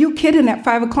 I said, are you kidding? At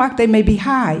 5 o'clock, they may be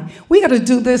high. We got to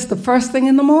do this the first thing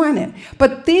in the morning.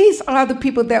 But these are the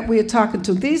people that we're talking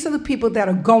to. These are the people that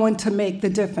are going to make the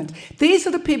difference. These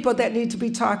are the people that need to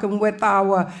be talking with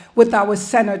our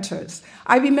senators.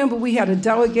 I remember we had a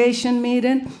delegation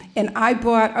meeting, and I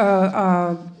brought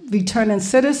a returning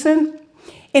citizen,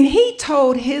 and he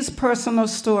told his personal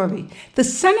story. The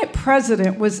Senate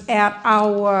president was at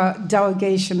our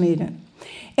delegation meeting,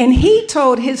 and he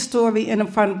told his story in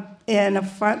front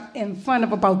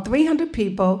of about 300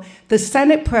 people, the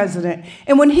Senate president.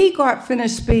 And when he got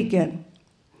finished speaking,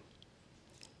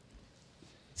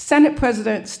 Senate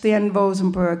President Stan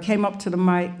Rosenberg came up to the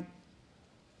mic,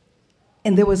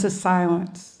 and there was a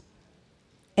silence.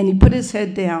 And he put his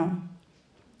head down,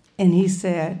 and he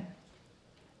said,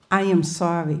 I am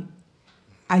sorry.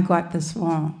 I got this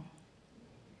wrong.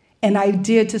 And I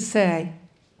dared to say,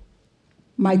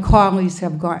 my colleagues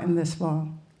have gotten this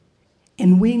wrong,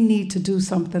 and we need to do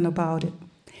something about it.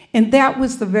 And that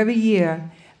was the very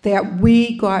year that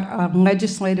we got a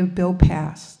legislative bill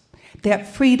passed that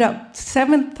freed up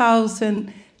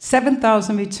 7,000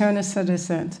 returning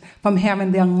citizens from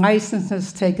having their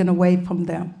licenses taken away from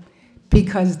them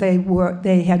because they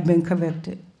had been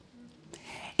convicted.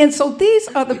 And so these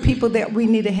are the people that we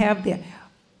need to have there.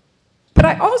 But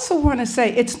I also want to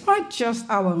say, it's not just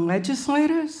our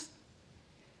legislators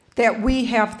that we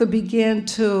have to begin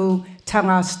to tell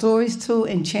our stories to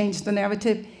and change the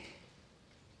narrative.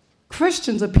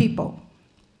 Christians are people.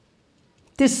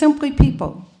 They're simply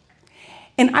people.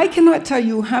 And I cannot tell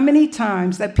you how many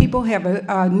times that people have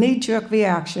a knee-jerk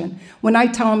reaction when I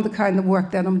tell them the kind of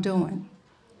work that I'm doing.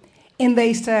 And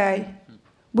they say,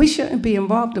 we shouldn't be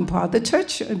involved in politics. The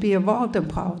church shouldn't be involved in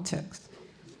politics.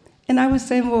 And I was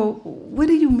saying, well, what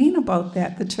do you mean about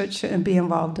that? The church shouldn't be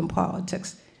involved in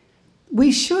politics.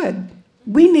 We should.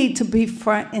 We need to be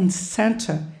front and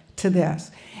center to this.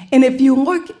 And if you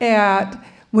look at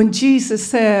when Jesus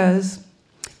says,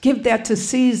 give that to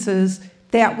Caesar's,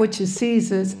 that which is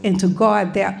Caesar's, and to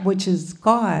God, that which is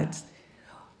God's.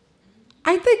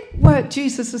 I think what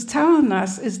Jesus is telling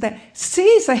us is that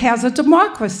Caesar has a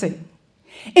democracy.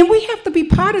 And we have to be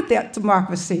part of that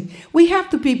democracy. We have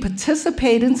to be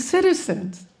participating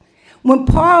citizens. When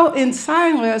Paul and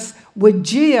Silas were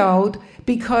jailed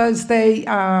because they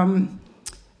broke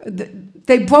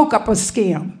up a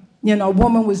scam. You know, a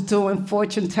woman was doing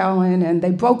fortune telling, and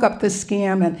they broke up the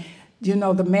scam, and you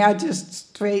know, the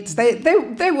magistrates,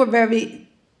 they were very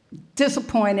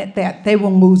disappointed that they were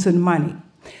losing money.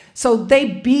 So they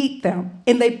beat them,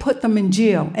 and they put them in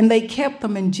jail, and they kept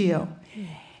them in jail.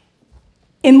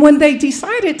 And when they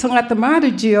decided to let them out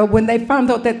of jail, when they found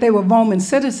out that they were Roman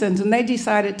citizens, and they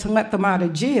decided to let them out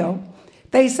of jail,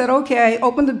 they said, okay,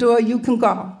 open the door, you can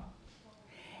go.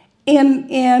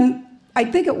 And I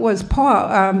think it was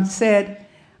Paul said,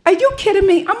 are you kidding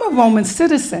me? I'm a Roman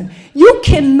citizen. You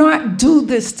cannot do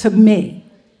this to me.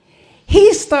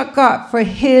 He stuck up for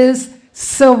his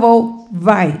civil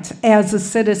rights as a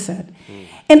citizen.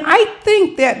 And I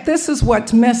think that this is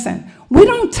what's missing. We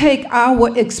don't take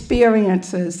our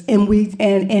experiences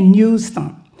and use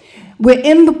them. We're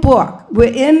in the book,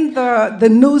 we're in the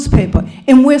newspaper,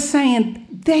 and we're saying,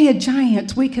 they are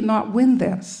giants, we cannot win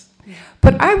this.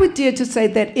 But I would dare to say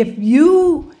that if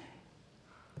you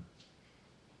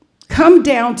come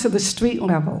down to the street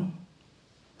level,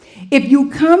 if you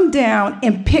come down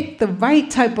and pick the right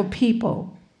type of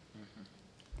people,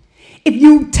 if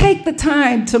you take the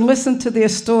time to listen to their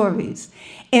stories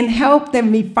and help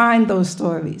them refine those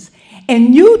stories,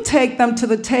 and you take them to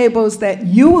the tables that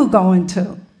you are going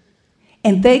to,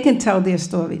 and they can tell their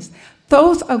stories,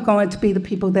 those are going to be the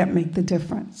people that make the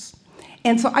difference.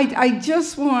 And so I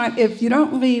just want, if you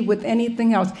don't leave with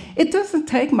anything else, it doesn't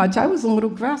take much. I was a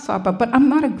little grasshopper, but I'm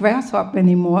not a grasshopper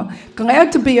anymore.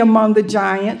 Glad to be among the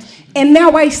giants. And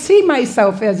now I see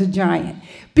myself as a giant,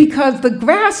 because the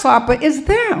grasshopper is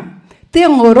them. They're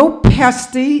little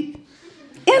pesty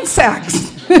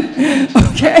insects,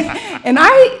 okay? And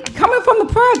coming from the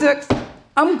projects,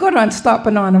 I'm good on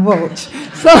stopping on a roach.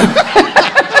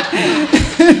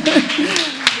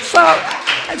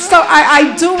 So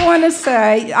I do want to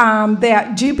say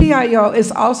that GBIO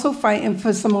is also fighting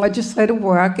for some legislative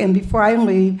work, and before I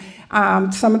leave,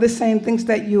 some of the same things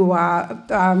that you are,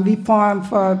 reform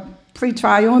for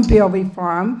pretrial and bail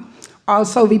reform,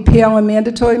 also repealing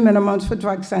mandatory minimums for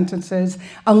drug sentences,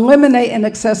 eliminating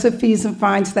excessive fees and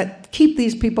fines that keep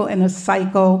these people in a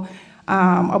cycle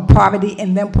of poverty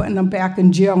and then putting them back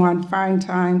in jail on fine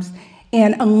times,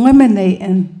 and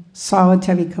eliminating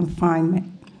solitary confinement.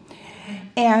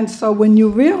 And so when you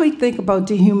really think about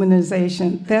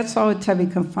dehumanization, that solitary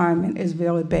confinement is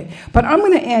really big. But I'm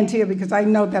going to end here because I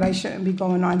know that I shouldn't be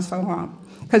going on so long,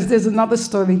 because there's another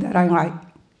story that I like.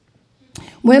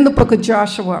 We're in the book of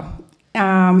Joshua,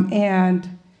 and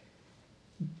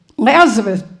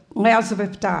Lazarus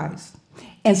dies.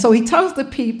 And so he tells the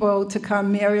people to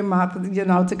come, Mary and Martha,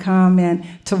 to come and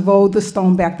to roll the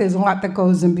stone back. There's a lot that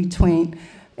goes in between.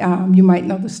 You might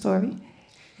know the story.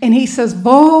 And he says,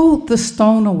 roll the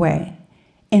stone away.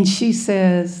 And she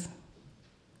says,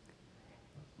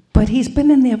 but he's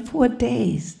been in there 4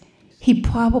 days. He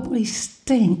probably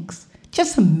stinks.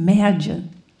 Just imagine.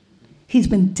 He's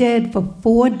been dead for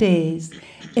 4 days.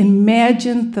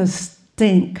 Imagine the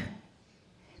stink.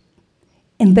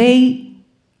 And they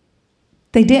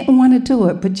didn't want to do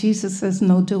it, but Jesus says,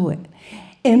 no, do it.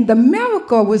 And the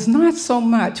miracle was not so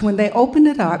much when they opened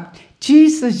it up,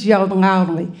 Jesus yelled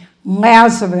loudly,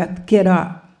 Lazarus, get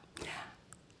up.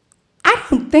 I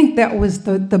don't think that was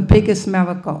the biggest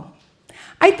miracle.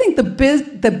 I think the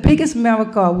biggest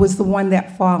miracle was the one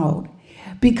that followed,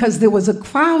 because there was a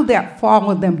crowd that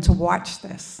followed them to watch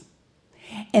this.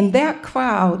 And that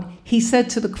crowd, he said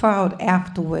to the crowd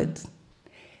afterwards,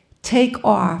 take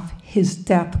off his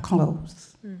death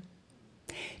clothes.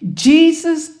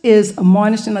 Jesus is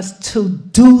admonishing us to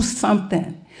do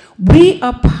something. We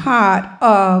are part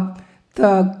of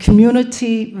the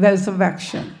community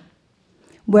resurrection,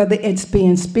 whether it's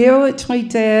being spiritually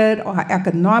dead or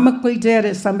economically dead,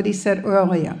 as somebody said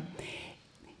earlier.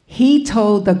 He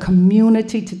told the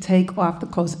community to take off the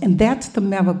clothes, and that's the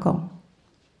miracle.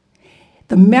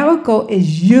 The miracle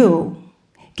is you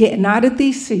getting out of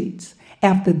these seats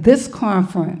after this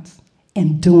conference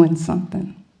and doing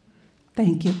something.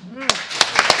 Thank you.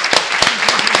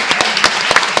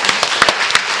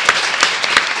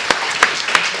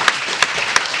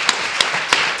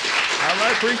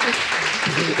 Preacher. I'm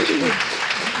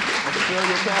sure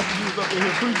your pastor was up in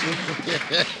here preaching.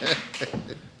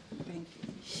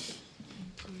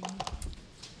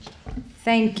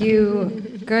 Thank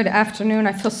you. Good afternoon.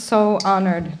 I feel so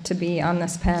honored to be on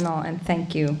this panel, and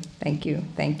thank you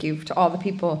to all the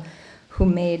people who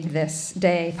made this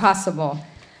day possible.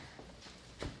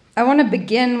 I want to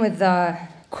begin with a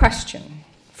question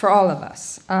for all of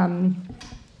us.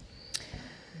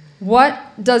 What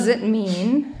does it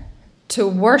mean to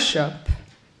worship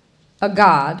a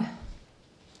God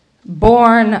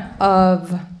born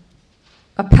of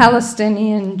a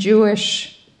Palestinian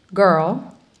Jewish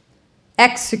girl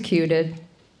executed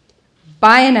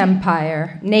by an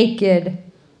empire naked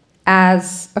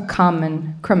as a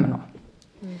common criminal?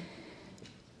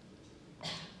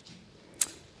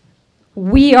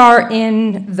 We are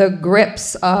in the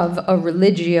grips of a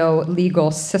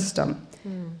religio-legal system.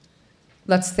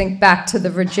 Let's think back to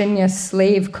the Virginia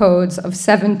slave codes of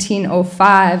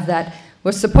 1705 that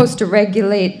was supposed to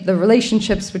regulate the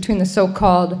relationships between the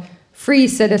so-called free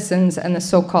citizens and the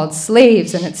so-called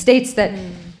slaves. And it states that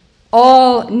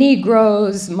all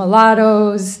Negroes,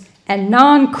 mulattoes, and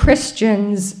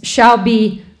non-Christians shall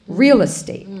be real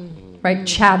estate, right?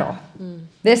 Chattel.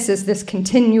 This is this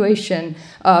continuation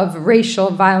of racial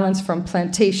violence from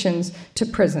plantations to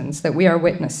prisons that we are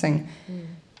witnessing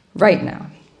right now.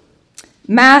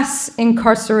 Mass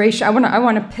incarceration. I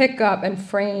want to pick up and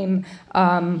frame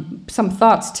some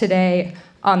thoughts today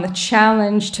on the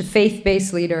challenge to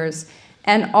faith-based leaders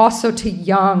and also to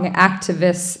young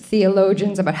activists,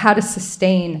 theologians, about how to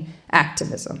sustain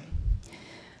activism.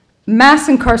 Mass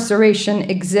incarceration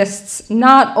exists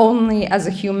not only as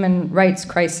a human rights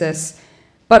crisis,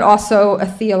 but also a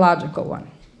theological one.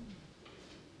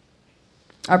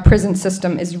 Our prison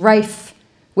system is rife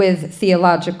with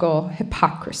theological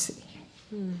hypocrisy.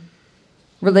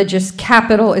 Religious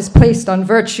capital is placed on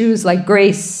virtues like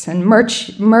grace and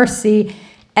mercy,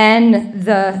 and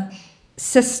the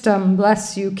system,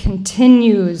 bless you,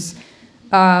 continues.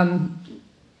 And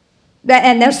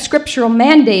there's scriptural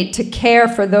mandate to care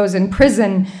for those in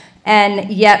prison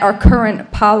and yet our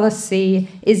current policy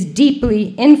is deeply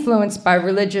influenced by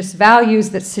religious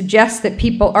values that suggest that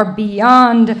people are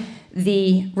beyond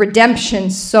the redemption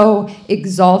so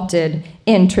exalted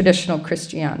in traditional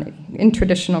Christianity,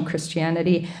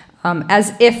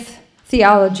 as if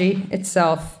theology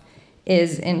itself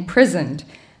is imprisoned.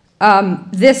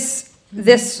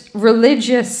 This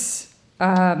religious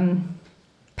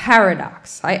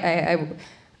paradox, I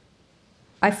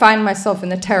find myself in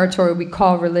the territory we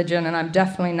call religion, and I'm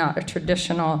definitely not a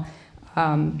traditional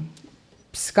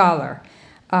scholar.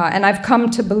 And I've come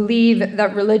to believe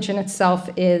that religion itself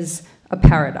is a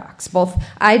paradox, both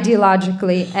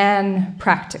ideologically and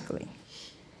practically.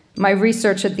 My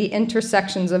research at the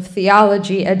intersections of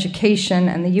theology, education,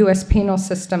 and the U.S. penal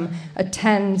system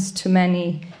attends to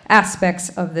many aspects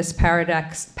of this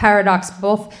paradox,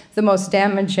 both the most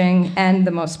damaging and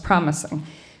the most promising.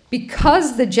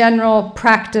 Because the general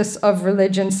practice of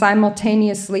religion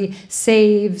simultaneously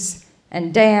saves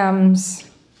and damns,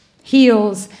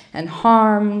 heals and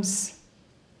harms,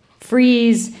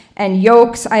 frees and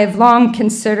yokes, I have long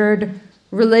considered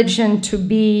religion to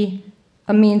be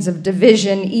a means of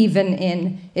division, even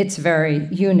in its very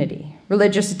unity.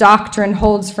 Religious doctrine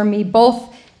holds for me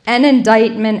both an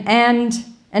indictment and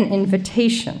an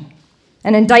invitation.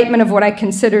 An indictment of what I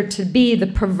consider to be the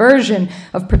perversion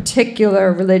of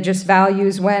particular religious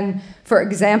values when, for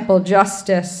example,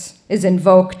 justice is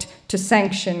invoked to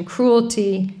sanction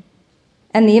cruelty,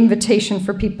 and the invitation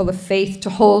for people of faith to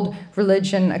hold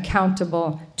religion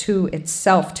accountable to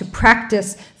itself, to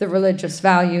practice the religious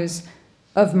values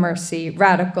of mercy,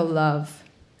 radical love,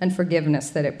 and forgiveness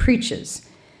that it preaches.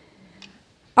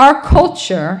 Our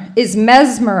culture is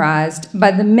mesmerized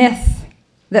by the myth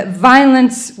that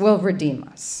violence will redeem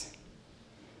us.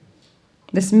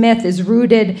 This myth is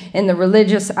rooted in the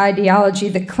religious ideology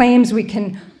that claims we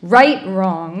can right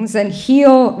wrongs and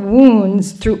heal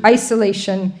wounds through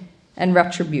isolation and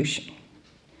retribution.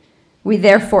 We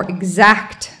therefore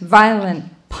exact violent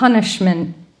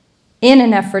punishment in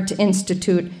an effort to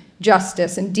institute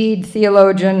justice. Indeed,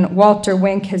 theologian Walter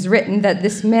Wink has written that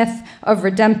this myth of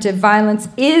redemptive violence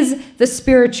is the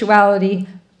spirituality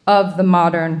of the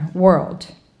modern world.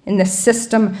 In this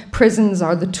system, prisons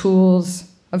are the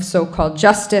tools of so-called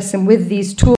justice, and with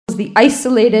these tools, the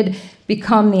isolated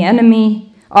become the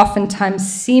enemy. Oftentimes,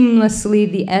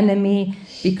 seamlessly, the enemy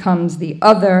becomes the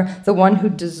other, the one who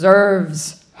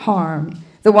deserves harm,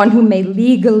 the one who may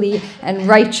legally and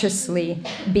righteously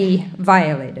be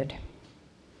violated.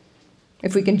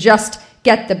 If we can just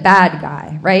get the bad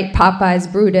guy, right? Popeye's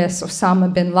Brutus,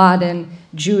 Osama bin Laden,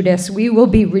 Judas, we will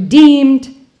be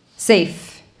redeemed,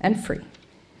 safe, and free.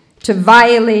 To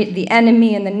violate the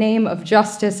enemy in the name of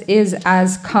justice is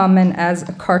as common as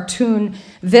a cartoon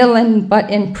villain, but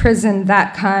in prison,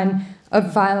 that kind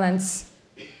of violence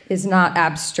is not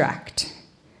abstract.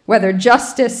 Whether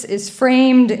justice is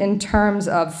framed in terms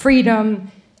of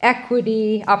freedom,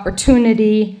 equity,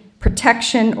 opportunity,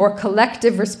 protection, or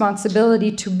collective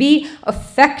responsibility to be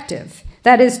effective,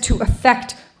 that is, to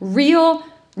effect real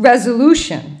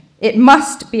resolution, it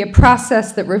must be a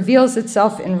process that reveals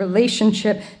itself in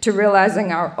relationship to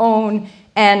realizing our own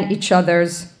and each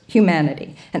other's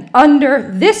humanity. And under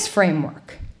this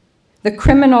framework, the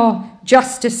criminal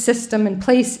justice system in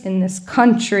place in this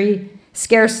country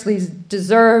scarcely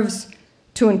deserves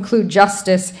to include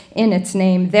justice in its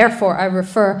name. Therefore, I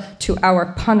refer to our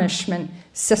punishment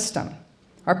system,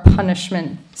 our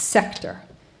punishment sector.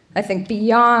 I think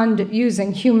beyond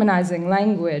using humanizing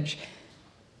language,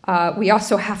 we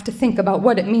also have to think about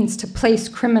what it means to place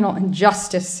criminal and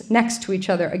justice next to each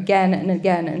other again and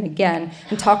again and again,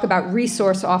 and talk about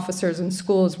resource officers in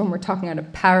schools when we're talking about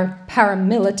a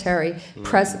paramilitary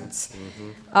presence.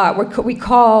 We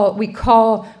call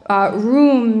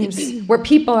rooms where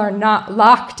people are not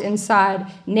locked inside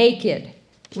naked,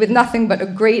 with nothing but a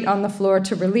grate on the floor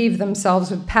to relieve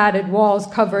themselves, with padded walls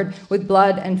covered with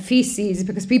blood and feces,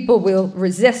 because people will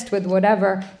resist with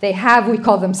whatever they have. We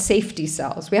call them safety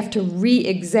cells. We have to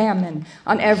re-examine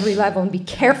on every level and be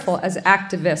careful as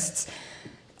activists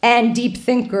and deep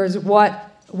thinkers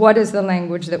what is the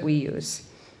language that we use.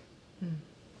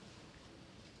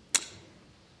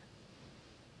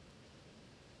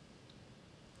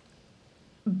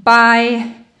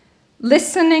 By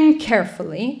listening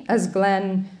carefully, as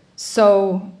Glenn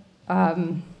so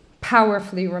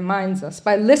powerfully reminds us,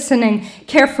 by listening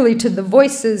carefully to the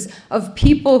voices of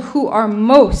people who are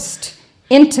most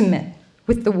intimate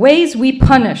with the ways we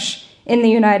punish in the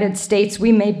United States,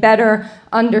 we may better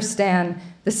understand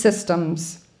the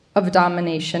systems of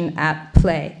domination at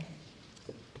play.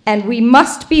 And we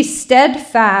must be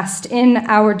steadfast in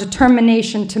our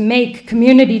determination to make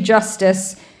community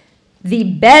justice the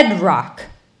bedrock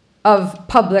of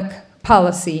public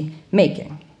policy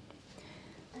making.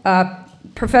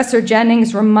 Professor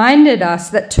Jennings reminded us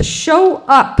that to show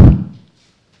up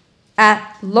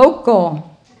at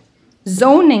local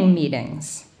zoning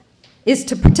meetings is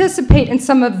to participate in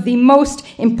some of the most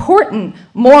important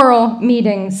moral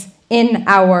meetings in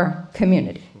our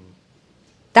community.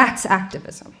 That's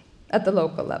activism at the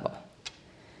local level.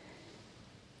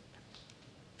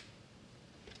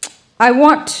 I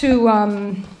want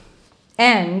to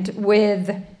end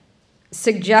with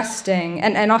suggesting,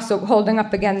 and also holding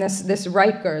up again this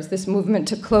Rikers, this movement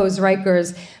to close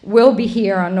Rikers, will be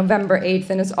here on November 8th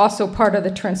and is also part of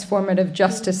the Transformative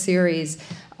Justice series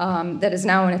that is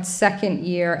now in its second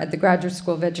year at the Graduate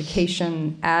School of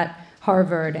Education at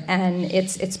Harvard, and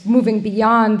it's moving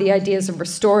beyond the ideas of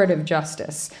restorative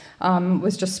justice.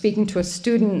 Was just speaking to a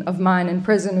student of mine in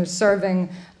prison who's serving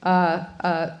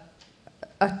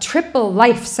a triple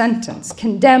life sentence,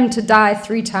 condemned to die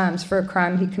 3 times for a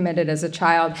crime he committed as a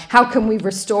child. How can we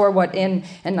restore what in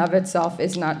and of itself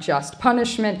is not just?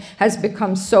 Punishment has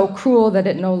become so cruel that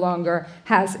it no longer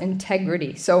has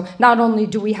integrity. So not only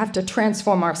do we have to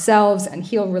transform ourselves and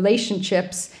heal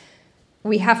relationships,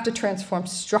 we have to transform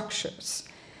structures.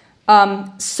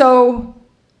 So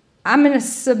I'm going to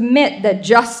submit that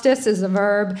justice is a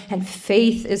verb, and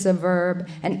faith is a verb,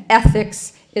 and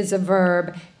ethics is a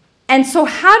verb. And so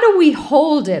how do we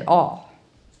hold it all?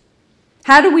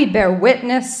 How do we bear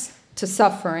witness to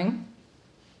suffering,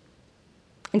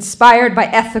 inspired by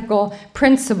ethical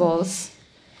principles,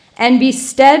 and be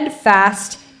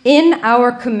steadfast in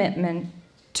our commitment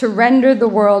to render the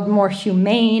world more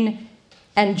humane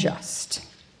and just?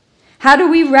 How do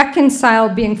we reconcile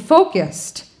being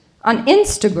focused on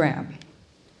Instagram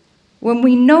when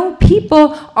we know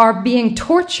people are being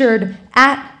tortured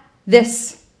at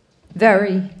this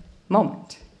very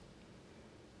moment?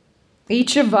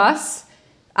 Each of us,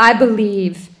 I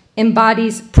believe,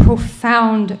 embodies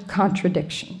profound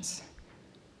contradictions.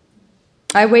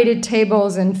 I waited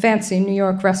tables in fancy New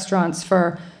York restaurants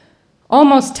for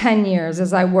almost 10 years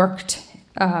as I worked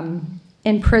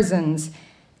in prisons.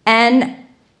 And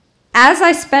as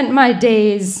I spent my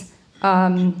days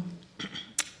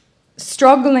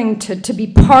struggling to be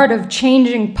part of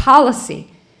changing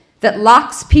policy that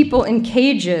locks people in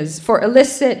cages for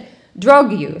illicit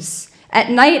drug use, at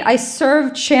night I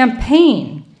served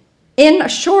champagne in a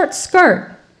short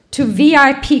skirt to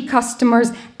VIP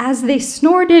customers as they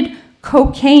snorted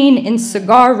cocaine in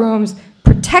cigar rooms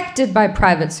protected by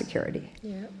private security.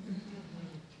 Yep.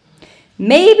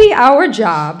 Maybe our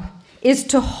job is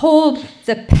to hold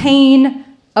the pain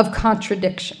of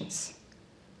contradictions.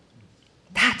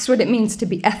 That's what it means to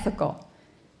be ethical.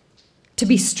 To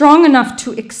be strong enough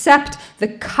to accept the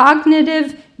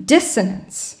cognitive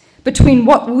dissonance between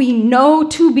what we know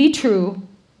to be true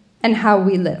and how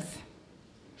we live.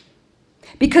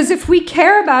 Because if we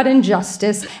care about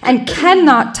injustice and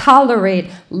cannot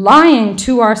tolerate lying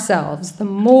to ourselves, the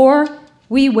more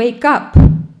we wake up,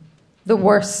 the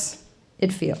worse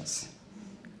it feels.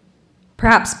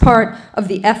 Perhaps part of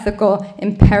the ethical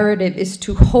imperative is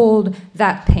to hold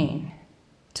that pain,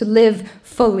 to live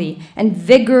fully and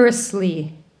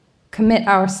vigorously commit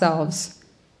ourselves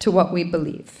to what we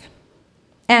believe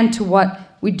and to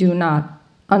what we do not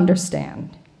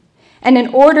understand. And in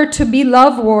order to be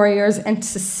love warriors and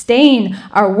sustain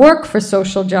our work for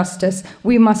social justice,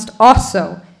 we must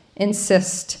also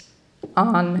insist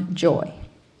on joy.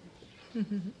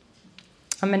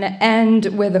 I'm going to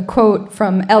end with a quote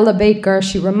from Ella Baker.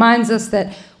 She reminds us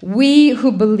that we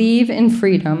who believe in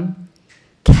freedom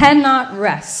cannot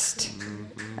rest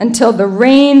until the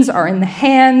reins are in the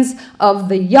hands of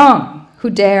the young who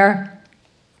dare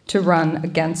to run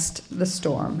against the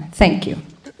storm. Thank you.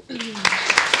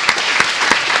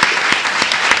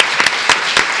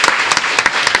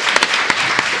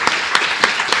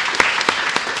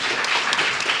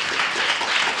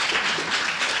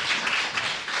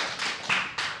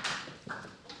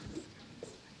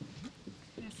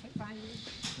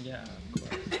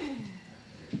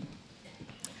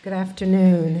 Good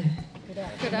afternoon. Good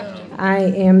afternoon. I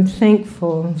am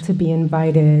thankful to be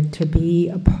invited to be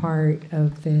a part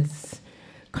of this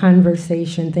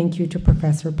conversation. Thank you to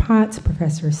Professor Potts,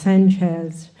 Professor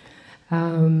Sanchez,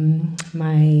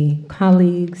 my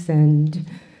colleagues and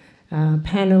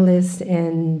panelists,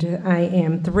 and I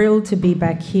am thrilled to be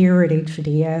back here at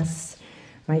HDS.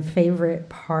 My favorite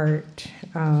part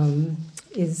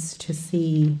is to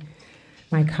see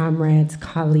my comrades,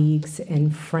 colleagues,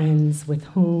 and friends with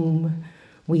whom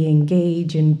we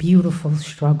engage in beautiful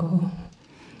struggle,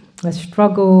 a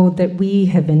struggle that we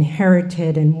have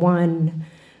inherited and one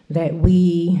that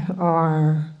we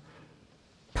are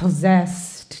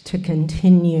possessed to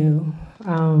continue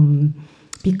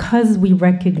because we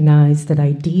recognize that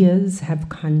ideas have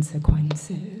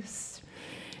consequences.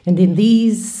 And in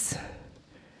these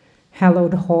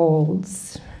hallowed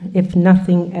halls, if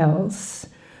nothing else,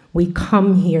 we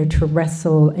come here to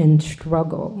wrestle and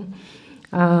struggle,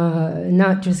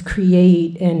 not just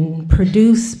create and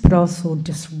produce, but also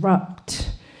disrupt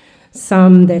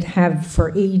some that have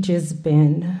for ages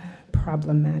been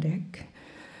problematic.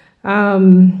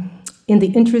 In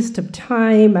the interest of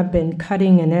time, I've been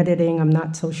cutting and editing. I'm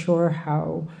not so sure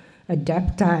how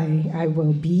adept I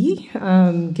will be,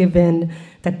 given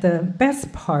that the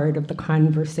best part of the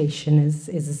conversation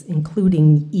is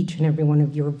including each and every one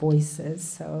of your voices.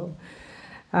 So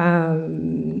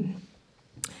I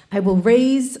will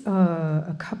raise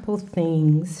a couple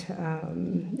things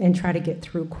and try to get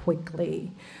through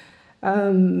quickly.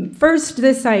 First,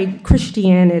 this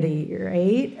Christianity,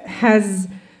 right, has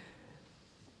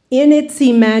in its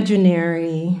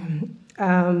imaginary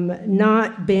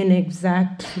not been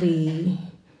exactly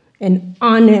an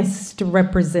honest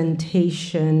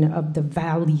representation of the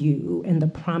value and the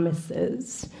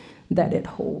promises that it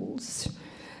holds.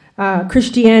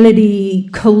 Christianity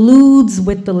colludes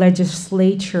with the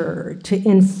legislature to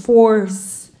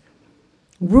enforce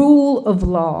rule of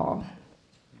law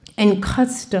and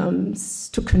customs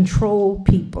to control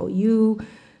people. You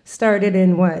started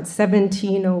in what,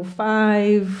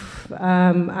 1705?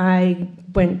 I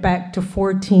went back to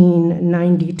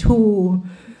 1492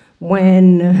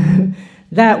 when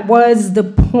that was the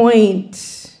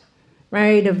point,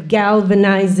 right, of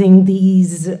galvanizing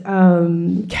these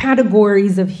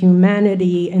categories of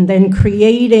humanity and then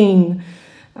creating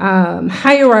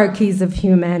hierarchies of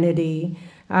humanity.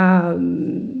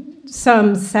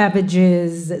 Some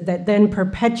savages that then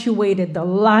perpetuated the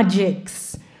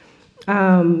logics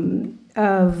of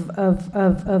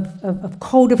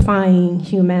codifying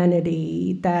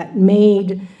humanity that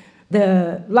made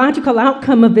the logical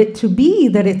outcome of it to be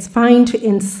that it's fine to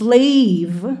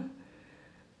enslave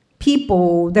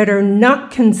people that are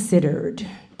not considered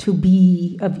to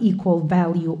be of equal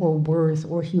value or worth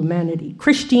or humanity.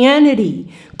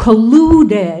 Christianity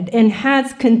colluded and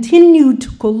has continued to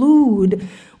collude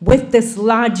with this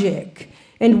logic,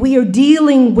 and we are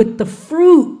dealing with the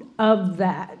fruit of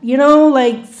that. You know,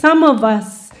 like some of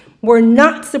us were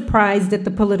not surprised at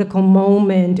the political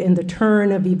moment and the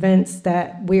turn of events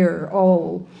that we're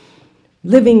all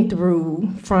living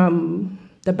through from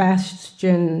the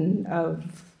bastion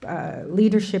of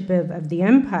leadership of the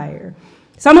empire.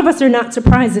 Some of us are not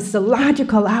surprised. It's the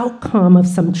logical outcome of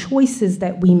some choices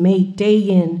that we make day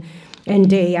in and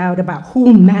day out about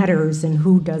who matters and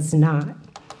who does not.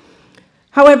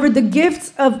 However, the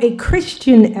gifts of a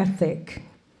Christian ethic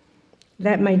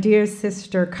that my dear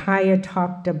sister Kaya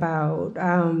talked about,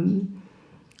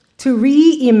 to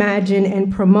reimagine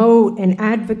and promote and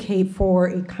advocate for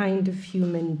a kind of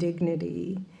human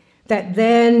dignity that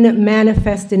then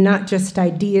manifest in not just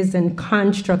ideas and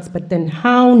constructs, but then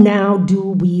how now do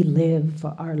we live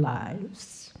our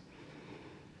lives?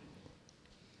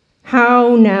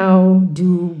 How now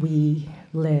do we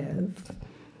live?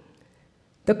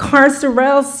 The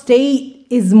carceral state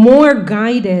is more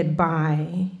guided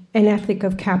by an ethic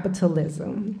of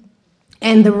capitalism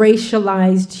and the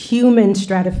racialized human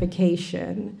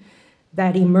stratification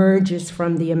that emerges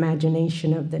from the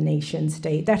imagination of the nation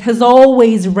state that has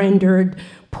always rendered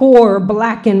poor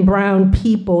Black and brown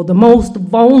people the most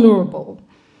vulnerable,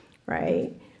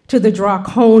 right, to the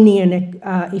draconian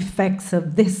effects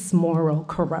of this moral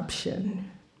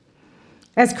corruption.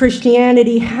 As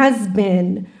Christianity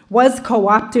was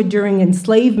co-opted during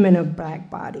enslavement of Black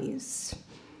bodies,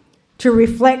 to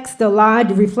reflect the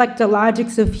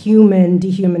logics of human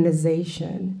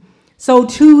dehumanization. So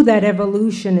too that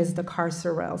evolution is the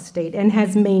carceral state and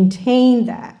has maintained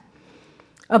that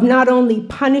of not only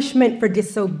punishment for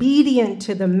disobedience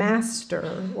to the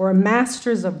master or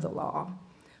masters of the law,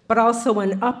 but also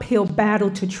an uphill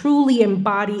battle to truly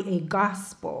embody a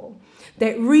gospel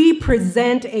that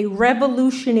represent a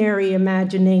revolutionary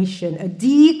imagination, a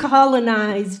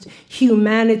decolonized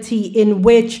humanity in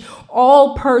which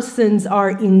all persons are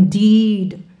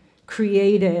indeed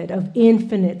created of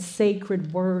infinite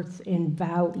sacred worth and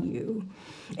value.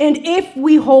 And if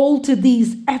we hold to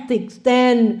these ethics,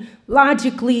 then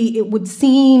logically it would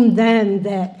seem then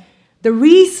that the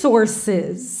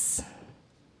resources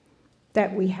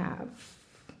that we have,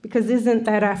 because isn't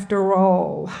that, after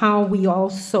all, how we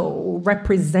also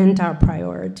represent our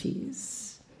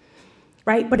priorities,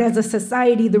 right? But as a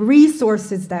society, the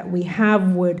resources that we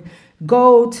have would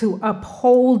go to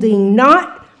upholding,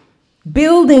 not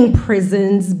building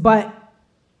prisons, but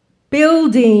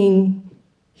building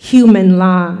human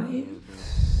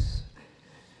lives,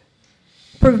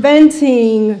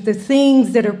 preventing the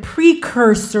things that are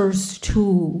precursors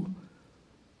to,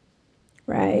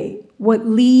 right, what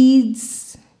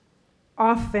leads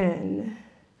often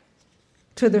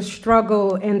to the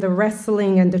struggle and the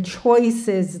wrestling and the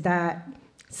choices that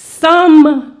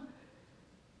some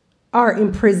are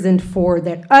imprisoned for,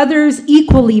 that others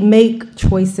equally make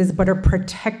choices but are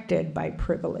protected by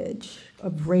privilege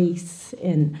of race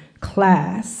and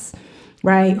class,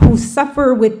 right? Who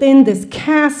suffer within this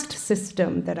caste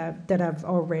system that I've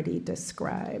already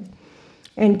described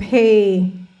and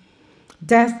pay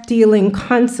death-dealing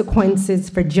consequences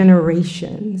for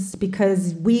generations,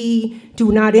 because we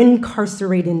do not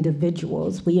incarcerate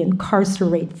individuals, we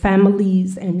incarcerate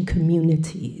families and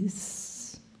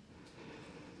communities.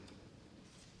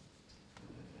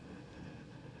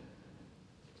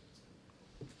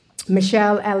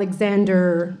 Michelle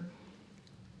Alexander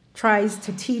tries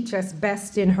to teach us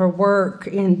best in her work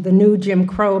in The New Jim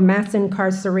Crow, Mass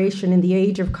Incarceration in the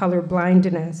Age of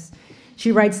Colorblindness.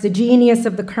 She writes, the genius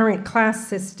of the current class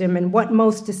system and what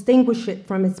most distinguish it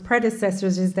from its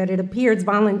predecessors is that it appears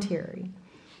voluntary.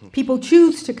 People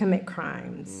choose to commit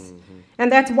crimes,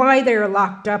 and that's why they're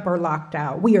locked up or locked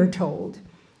out, we are told.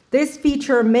 This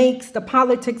feature makes the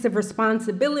politics of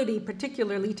responsibility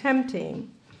particularly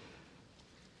tempting.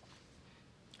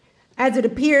 As it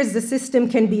appears, the system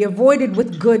can be avoided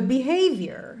with good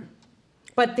behavior,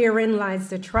 but therein lies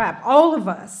the trap. All of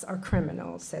us are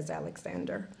criminals, says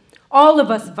Alexander. All of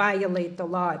us violate the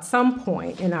law at some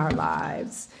point in our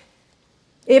lives.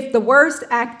 If the worst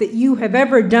act that you have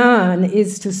ever done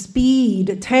is to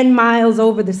speed 10 miles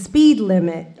over the speed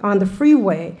limit on the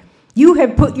freeway, you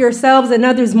have put yourselves and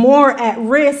others more at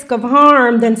risk of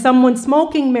harm than someone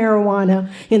smoking marijuana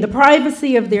in the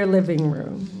privacy of their living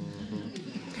room.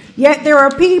 Yet there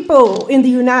are people in the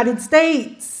United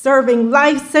States serving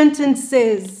life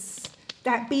sentences,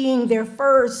 that being their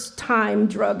first time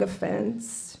drug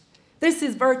offense. This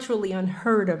is virtually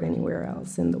unheard of anywhere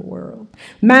else in the world.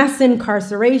 Mass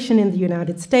incarceration in the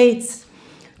United States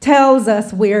tells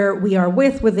us where we are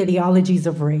with ideologies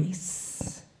of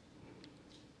race.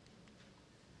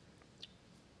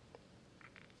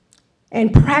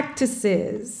 And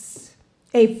practices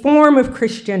a form of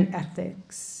Christian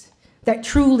ethics that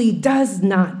truly does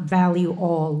not value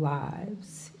all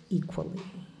lives equally.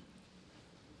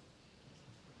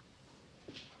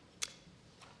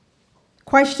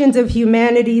 Questions of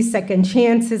humanity, second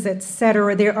chances,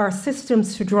 etc. There are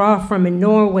systems to draw from in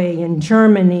Norway and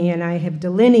Germany, and I have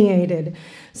delineated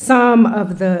some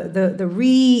of the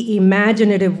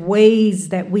reimaginative ways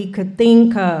that we could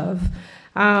think of.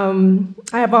 I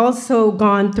have also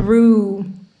gone through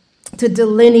to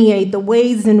delineate the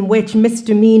ways in which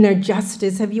misdemeanor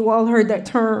justice, have you all heard that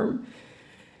term?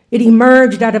 It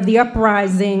emerged out of the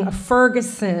uprising of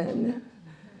Ferguson,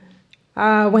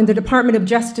 when the Department of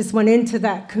Justice went into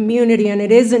that community, and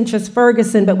it isn't just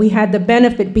Ferguson, but we had the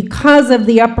benefit because of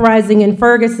the uprising in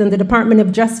Ferguson, the Department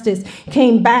of Justice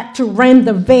came back to rend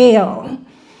the veil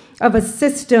of a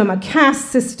system, a caste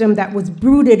system that was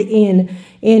rooted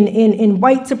in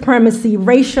white supremacy,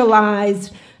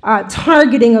 racialized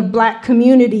targeting of Black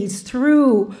communities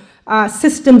through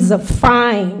systems of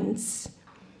fines,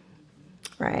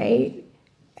 right?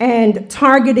 And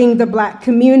targeting the Black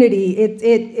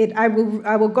community. I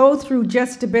will go through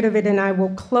just a bit of it, and I will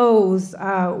close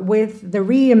with the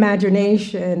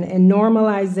reimagination and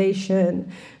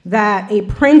normalization that a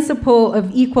principle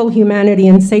of equal humanity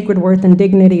and sacred worth and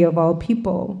dignity of all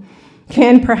people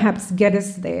can perhaps get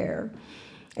us there.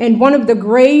 And one of the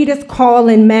greatest call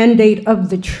and mandate of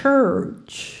the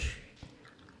church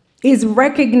is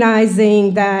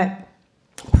recognizing that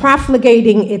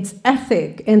profligating its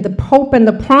ethic and the hope and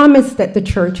the promise that the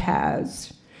church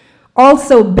has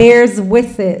also bears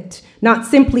with it not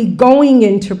simply going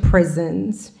into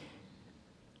prisons,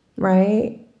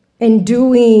 right, and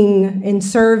doing and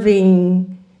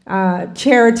serving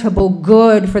charitable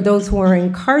good for those who are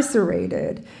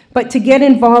incarcerated, but to get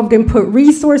involved and put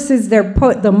resources,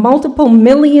 the multiple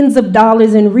millions of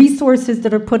dollars in resources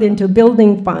that are put into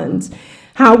building funds,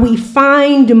 how we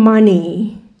find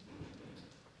money,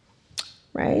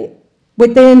 right,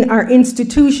 within our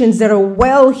institutions that are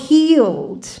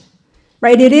well-heeled,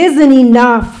 right? It isn't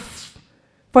enough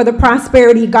for the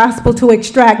prosperity gospel to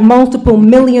extract multiple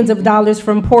millions of dollars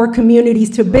from poor communities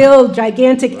to build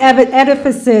gigantic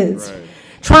edifices, right,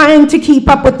 trying to keep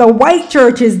up with the white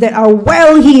churches that are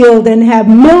well-heeled and have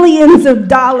millions of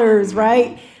dollars,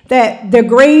 right? That the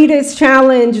greatest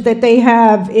challenge that they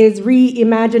have is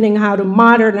reimagining how to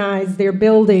modernize their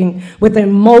building with a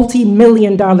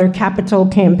multi-million-dollar capital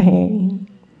campaign.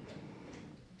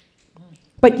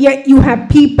 But yet you have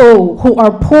people who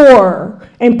are poor,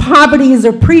 and poverty is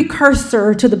a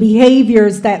precursor to the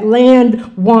behaviors that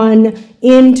land one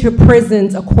into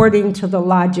prisons according to the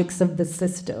logics of the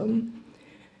system.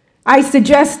 I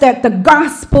suggest that the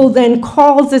gospel then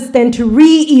calls us then to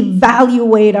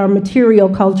reevaluate our material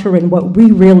culture and what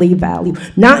we really value,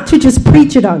 not to just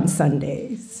preach it on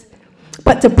Sundays,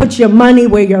 but to put your money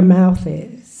where your mouth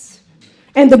is.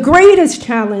 And the greatest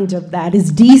challenge of that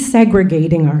is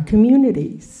desegregating our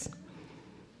communities,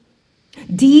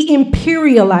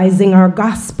 de-imperializing our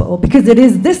gospel, because it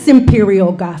is this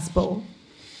imperial gospel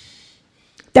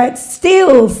that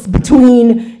stills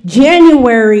between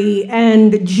January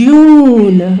and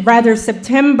June, rather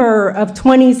September of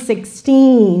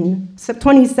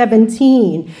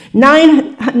 2017,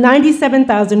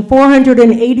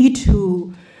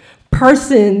 97,482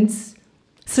 persons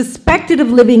suspected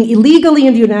of living illegally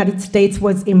in the United States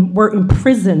were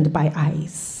imprisoned by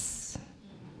ICE.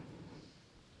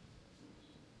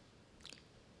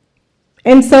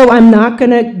 And so I'm not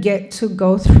going to get to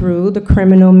go through the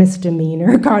criminal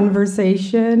misdemeanor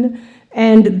conversation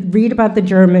and read about the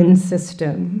German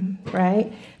system,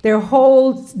 right? Their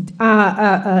whole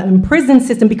prison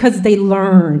system, because they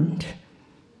learned.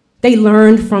 They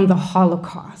learned from the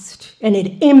Holocaust, and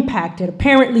it impacted.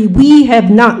 Apparently, we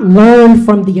have not learned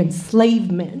from the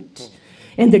enslavement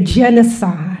and the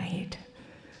genocide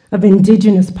of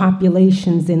indigenous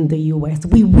populations in the US.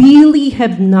 We really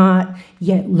have not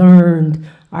yet learned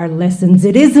our lessons.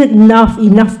 It isn't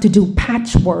enough to do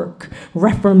patchwork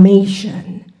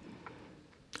reformation.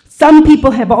 Some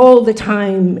people have all the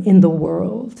time in the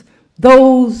world.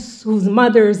 Those whose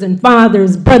mothers and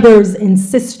fathers, brothers and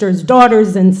sisters,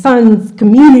 daughters and sons,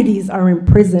 communities are in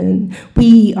prison.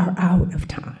 We are out of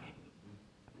time.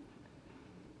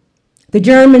 The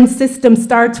German system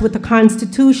starts with a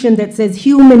constitution that says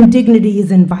human dignity is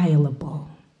inviolable.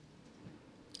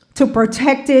 To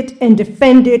protect it and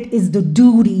defend it is the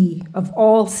duty of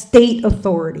all state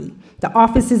authority. The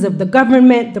offices of the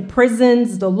government, the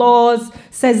prisons, the laws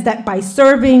says that by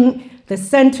serving the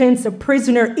sentence, a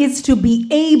prisoner is to be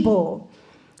able,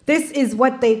 this is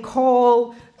what they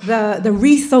call the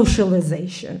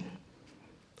re-socialization,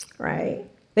 right?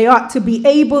 They ought to be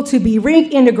able to be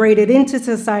reintegrated into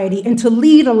society and to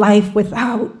lead a life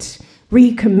without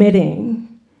recommitting,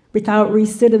 without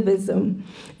recidivism.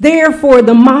 Therefore,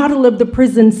 the model of the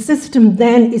prison system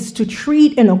then is to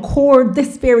treat and accord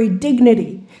this very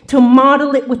dignity, to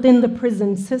model it within the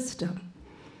prison system,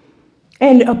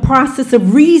 and a process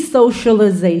of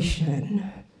re-socialization,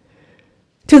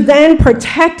 to then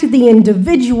protect the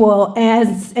individual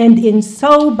and in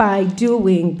so by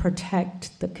doing,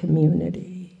 protect the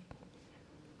community.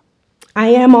 I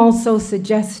am also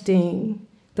suggesting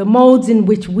the modes in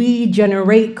which we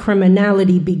generate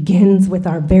criminality begins with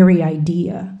our very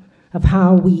idea of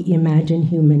how we imagine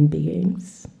human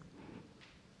beings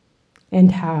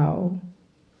and how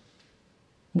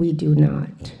we do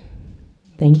not.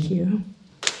 Thank you.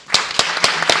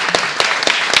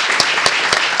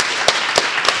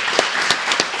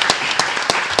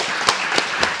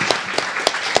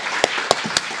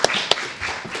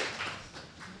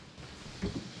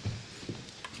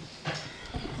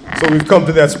 So we've come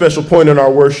to that special point in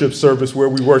our worship service where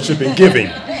we worship in giving.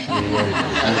 We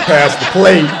pass the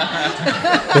plate.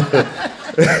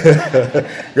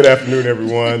 Good afternoon,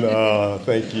 everyone.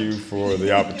 Thank you for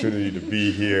the opportunity to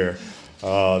be here.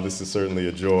 This is certainly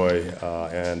a joy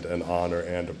and an honor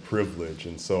and a privilege.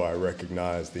 And so I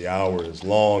recognize the hour is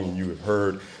long and you have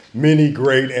heard many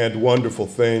great and wonderful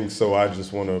things. So I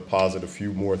just want to posit a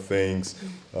few more things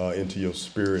into your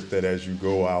spirit that as you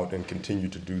go out and continue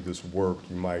to do this work,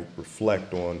 you might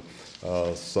reflect on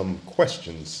some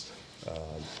questions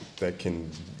that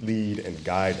can lead and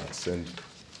guide us. And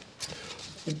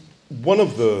one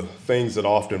of the things that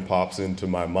often pops into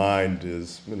my mind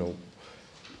is,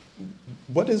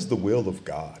 what is the will of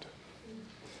God?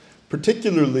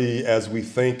 Particularly as we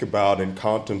think about and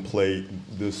contemplate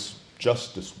this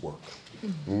justice work.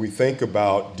 When we think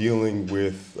about dealing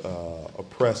with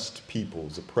oppressed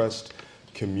peoples, oppressed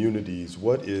communities,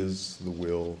 what is the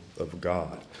will of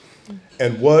God?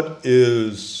 And what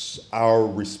is our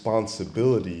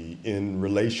responsibility in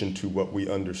relation to what we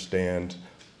understand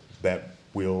that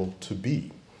will to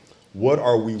be? What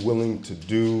are we willing to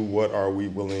do? What are we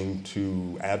willing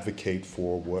to advocate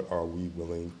for? What are we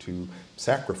willing to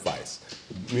sacrifice?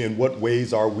 In what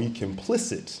ways are we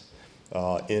complicit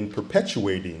in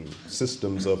perpetuating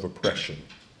systems of oppression?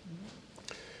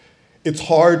 It's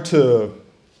hard to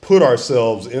put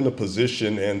ourselves in a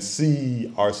position and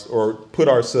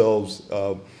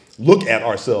look at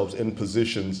ourselves in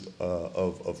positions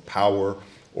of power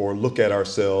or look at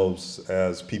ourselves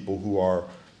as people who are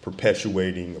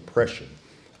perpetuating oppression.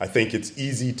 I think it's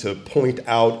easy to point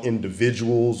out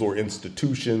individuals or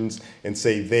institutions and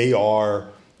say they are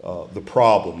the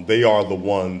problem. They are the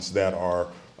ones that are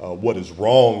what is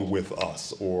wrong with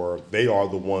us, or they are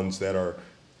the ones that are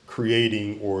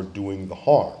creating or doing the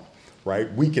harm,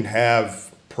 right? We can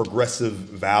have progressive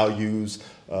values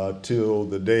till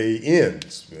the day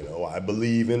ends. You know, I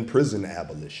believe in prison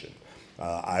abolition.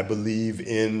 I believe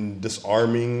in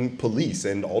disarming police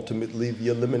and ultimately the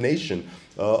elimination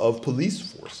of police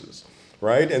forces,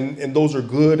 right? And those are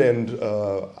good and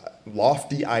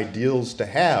lofty ideals to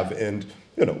have. And,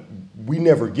 you know, we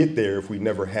never get there if we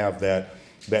never have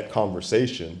that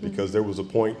conversation, because there was a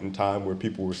point in time where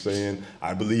people were saying,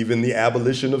 I believe in the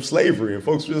abolition of slavery. And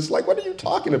folks were just like, what are you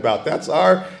talking about? That's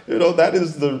our, you know, that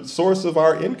is the source of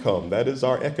our income. That is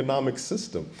our economic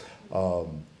system.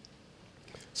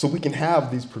 So we can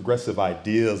have these progressive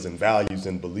ideas and values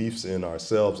and beliefs in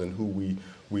ourselves and who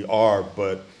we are,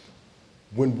 but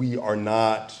when we are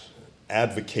not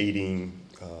advocating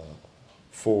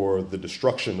for the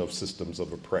destruction of systems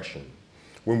of oppression,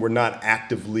 when we're not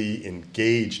actively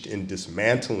engaged in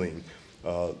dismantling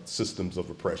systems of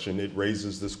oppression, it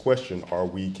raises this question, are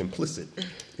we complicit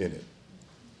in it?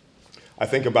 I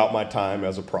think about my time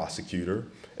as a prosecutor,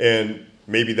 and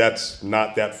maybe that's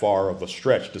not that far of a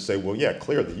stretch to say, well, yeah,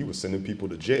 clearly you were sending people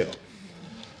to jail.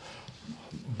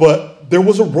 But there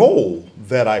was a role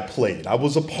that I played. I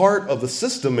was a part of the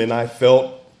system, and I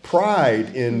felt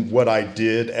pride in what I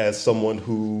did as someone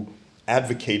who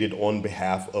advocated on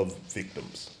behalf of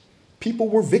victims. People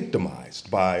were victimized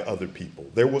by other people.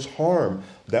 There was harm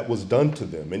that was done to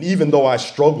them. And even though I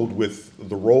struggled with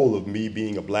the role of me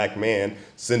being a black man,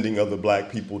 sending other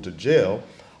black people to jail,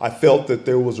 I felt that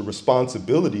there was a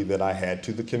responsibility that I had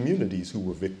to the communities who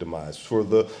were victimized, for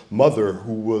the mother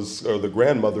who was, or the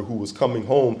grandmother who was coming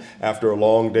home after a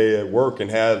long day at work and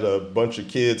had a bunch of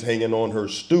kids hanging on her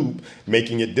stoop,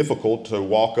 making it difficult to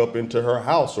walk up into her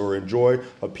house or enjoy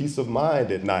a peace of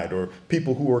mind at night, or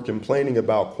people who were complaining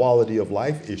about quality of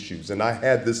life issues. And I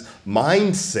had this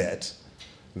mindset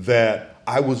that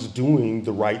I was doing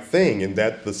the right thing and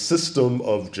that the system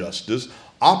of justice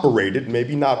operated,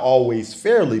 maybe not always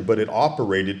fairly, but it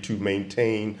operated to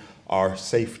maintain our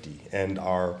safety and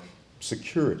our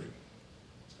security.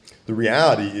 The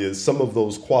reality is some of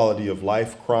those quality of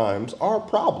life crimes are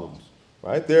problems,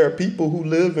 right? There are people who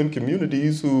live in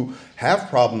communities who have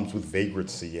problems with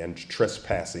vagrancy and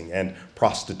trespassing and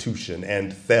prostitution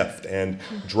and theft and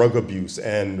drug abuse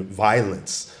and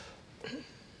violence.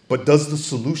 But does the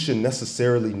solution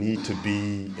necessarily need to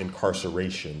be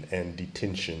incarceration and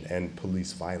detention and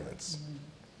police violence?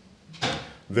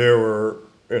 There were,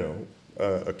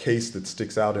 a case that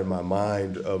sticks out in my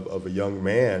mind of a young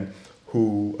man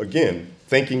who, again,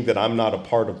 thinking that I'm not a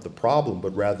part of the problem,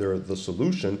 but rather the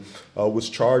solution, was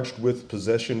charged with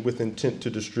possession with intent to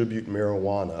distribute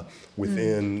marijuana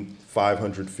within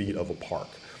 500 feet of a park.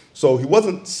 So he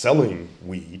wasn't selling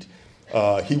weed.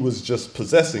 He was just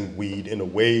possessing weed in a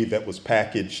way that was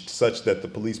packaged such that the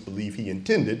police believe he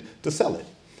intended to sell it.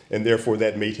 And therefore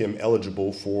that made him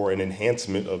eligible for an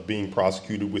enhancement of being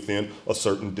prosecuted within a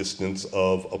certain distance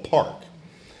of a park.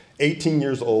 18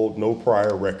 years old, no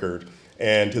prior record,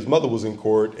 and his mother was in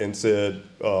court and said,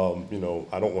 I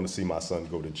don't want to see my son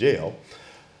go to jail.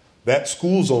 That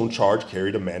school zone charge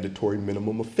carried a mandatory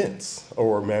minimum offense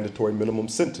or a mandatory minimum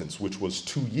sentence, which was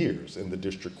 2 years in the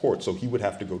district court. So he would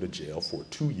have to go to jail for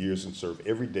 2 years and serve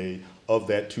every day of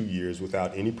that 2 years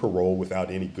without any parole, without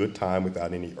any good time,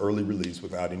 without any early release,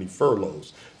 without any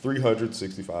furloughs,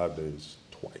 365 days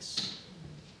twice.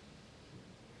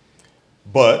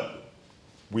 But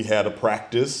we had a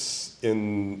practice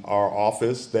in our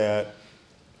office that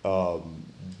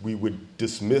we would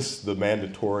dismiss the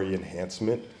mandatory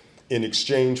enhancement in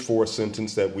exchange for a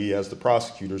sentence that we as the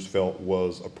prosecutors felt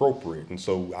was appropriate. And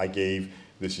so I gave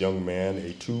this young man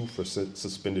a 2 for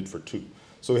suspended for 2.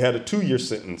 So he had a 2-year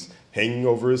sentence hanging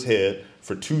over his head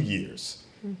for 2 years.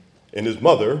 And his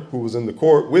mother, who was in the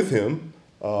court with him,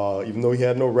 even though he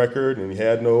had no record and he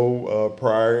had no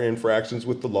prior infractions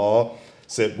with the law,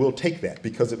 said, we'll take that,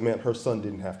 because it meant her son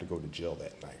didn't have to go to jail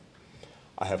that night.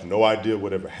 I have no idea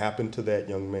whatever happened to that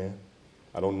young man.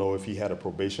 I don't know if he had a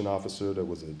probation officer that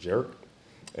was a jerk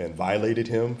and violated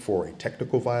him for a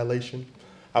technical violation.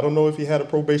 I don't know if he had a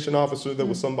probation officer that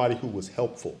was somebody who was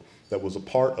helpful, that was a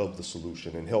part of the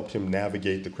solution and helped him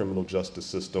navigate the criminal justice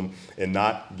system and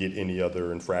not get any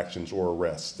other infractions or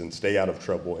arrests and stay out of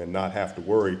trouble and not have to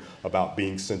worry about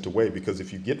being sent away, because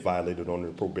if you get violated on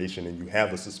your probation and you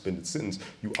have a suspended sentence,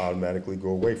 you automatically go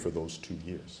away for those 2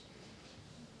 years.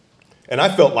 And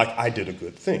I felt like I did a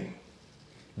good thing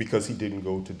because he didn't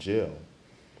go to jail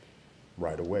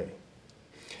right away.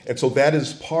 And so that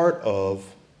is part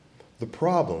of the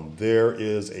problem. There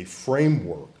is a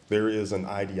framework, there is an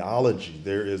ideology,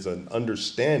 there is an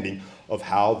understanding of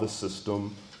how the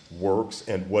system works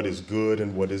and what is good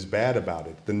and what is bad about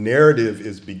it. The narrative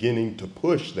is beginning to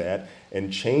push that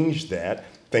and change that,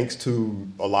 thanks to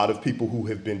a lot of people who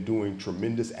have been doing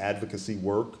tremendous advocacy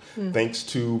work, thanks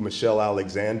to Michelle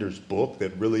Alexander's book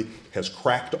that really has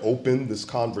cracked open this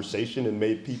conversation and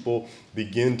made people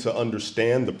begin to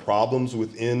understand the problems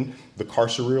within the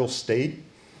carceral state.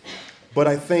 But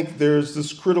I think there's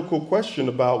this critical question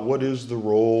about what is the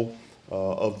role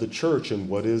of the church and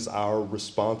what is our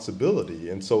responsibility.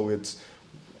 And so it's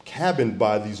cabined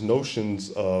by these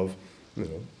notions of,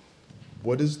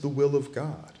 what is the will of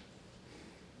God?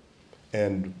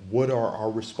 And what are our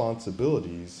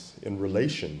responsibilities in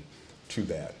relation to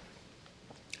that?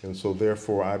 And so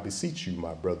therefore I beseech you,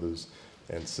 my brothers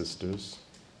and sisters.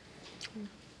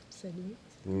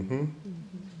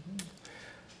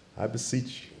 I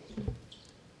beseech you.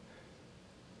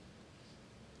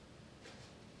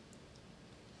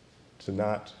 To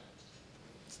not,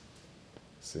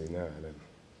 see now, then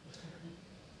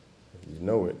you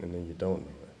know it and then you don't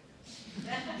know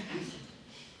it.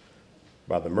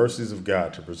 By the mercies of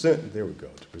God, to present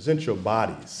your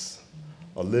bodies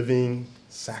a living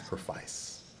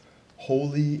sacrifice,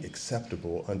 wholly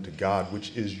acceptable unto God,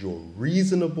 which is your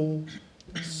reasonable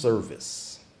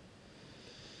service.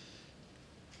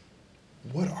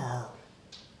 What are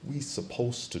we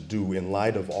supposed to do in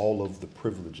light of all of the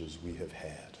privileges we have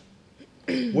had?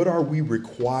 What are we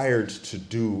required to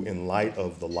do in light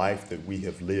of the life that we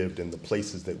have lived and the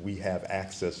places that we have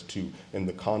access to and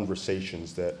the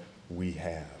conversations that we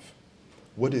have?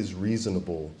 What is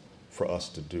reasonable for us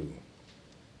to do?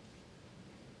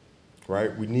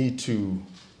 Right? We need to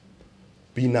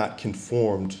be not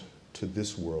conformed to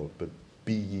this world, but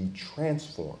be ye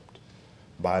transformed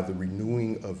by the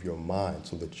renewing of your mind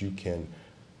so that you can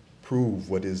prove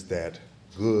what is that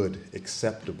good,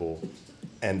 acceptable,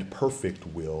 and perfect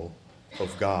will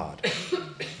of God.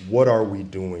 What are we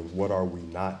doing? What are we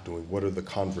not doing? What are the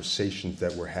conversations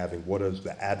that we're having? What is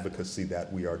the advocacy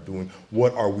that we are doing?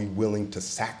 What are we willing to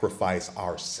sacrifice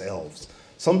ourselves?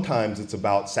 Sometimes it's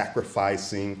about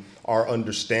sacrificing our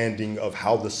understanding of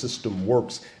how the system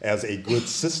works as a good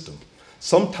system.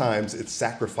 Sometimes it's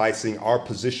sacrificing our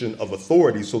position of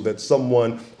authority so that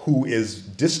someone who is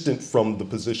distant from the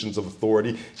positions of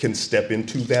authority can step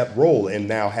into that role and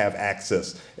now have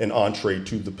access and entree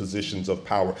to the positions of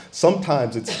power.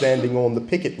 Sometimes it's standing on the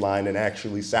picket line and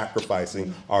actually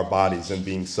sacrificing our bodies and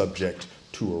being subject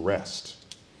to arrest.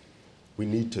 We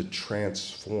need to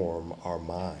transform our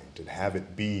mind and have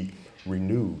it be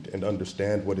renewed and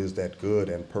understand what is that good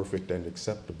and perfect and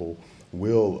acceptable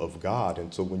will of God.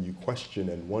 And so when you question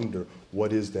and wonder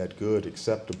what is that good,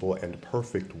 acceptable, and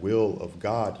perfect will of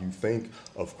God, you think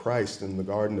of Christ in the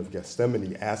Garden of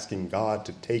Gethsemane asking God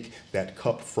to take that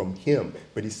cup from him.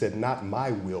 But he said, not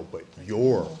my will, but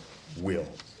your will.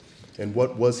 And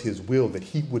what was his will? That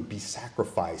he would be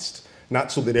sacrificed,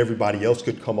 not so that everybody else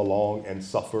could come along and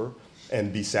suffer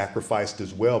and be sacrificed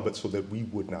as well, but so that we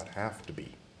would not have to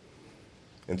be.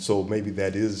 And so maybe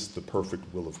that is the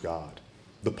perfect will of God.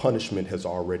 The punishment has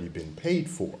already been paid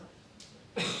for,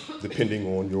 depending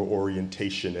on your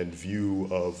orientation and view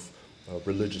of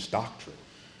religious doctrine.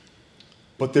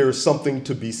 But there is something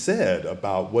to be said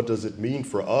about what does it mean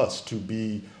for us to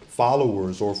be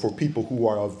followers, or for people who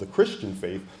are of the Christian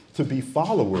faith to be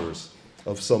followers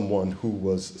of someone who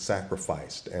was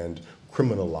sacrificed and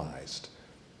criminalized.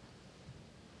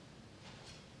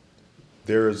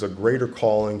 There is a greater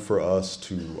calling for us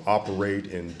to operate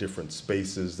in different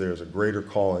spaces. There's a greater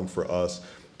calling for us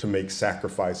to make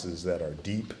sacrifices that are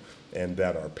deep and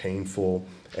that are painful.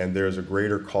 And there's a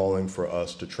greater calling for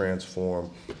us to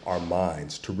transform our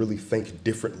minds, to really think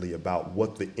differently about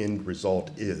what the end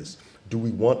result is. Do we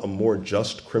want a more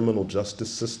just criminal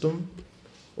justice system?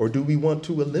 Or do we want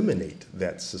to eliminate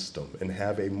that system and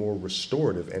have a more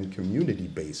restorative and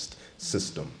community-based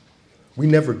system? We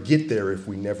never get there if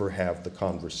we never have the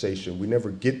conversation. We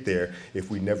never get there if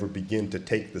we never begin to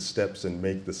take the steps and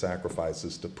make the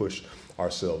sacrifices to push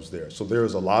ourselves there. So there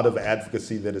is a lot of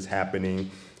advocacy that is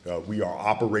happening. We are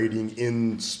operating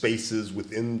in spaces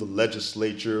within the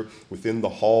legislature, within the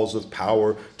halls of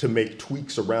power, to make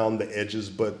tweaks around the edges,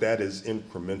 but that is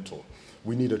incremental.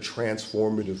 We need a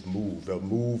transformative move, a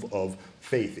move of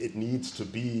faith. It needs to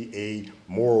be a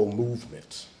moral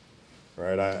movement.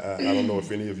 Right? I don't know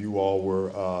if any of you all were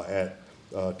at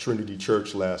Trinity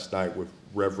Church last night with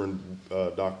Reverend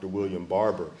Dr. William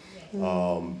Barber.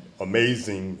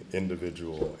 Amazing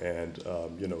individual, and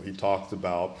he talked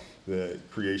about the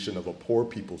creation of a poor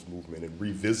people's movement and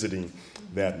revisiting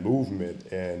that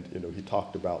movement. And he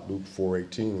talked about Luke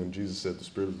 4:18 when Jesus said, "The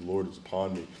Spirit of the Lord is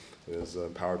upon me, and has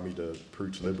empowered me to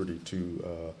preach liberty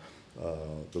to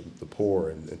the poor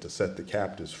and to set the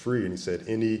captives free." And he said,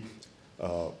 any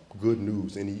good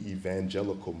news, any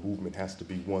evangelical movement has to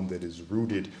be one that is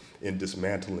rooted in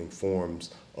dismantling forms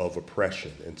of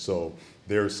oppression. And so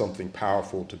there is something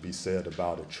powerful to be said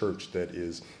about a church that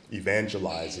is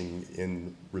evangelizing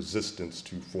in resistance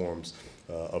to forms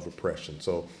of oppression.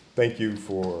 So thank you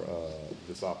for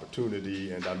this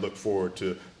opportunity, and I look forward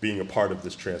to being a part of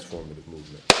this transformative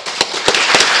movement.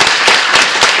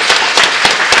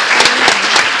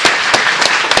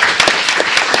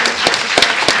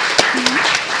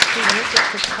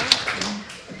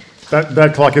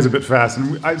 That clock is a bit fast,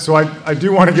 and so I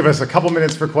do want to give us a couple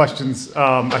minutes for questions.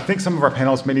 I think some of our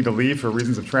panelists may need to leave for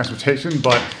reasons of transportation,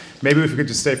 but maybe if we could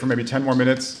just stay for maybe 10 more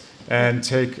minutes and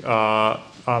take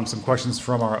some questions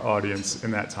from our audience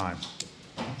in that time.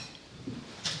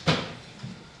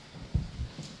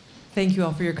 Thank you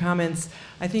all for your comments.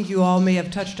 I think you all may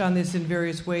have touched on this in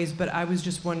various ways, but I was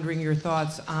just wondering your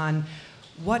thoughts on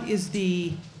what is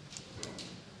the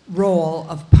role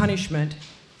of punishment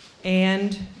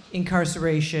and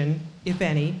incarceration, if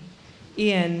any,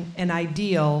 in an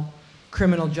ideal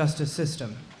criminal justice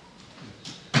system?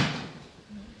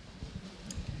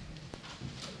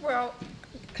 Well,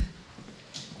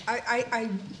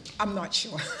 I'm not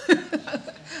sure.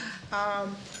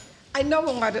 I know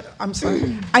a lot of,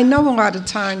 I know a lot of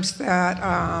times that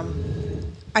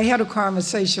I had a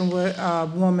conversation with a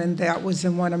woman that was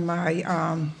in one of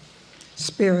my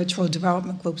spiritual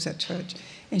development groups at church,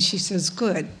 and she says,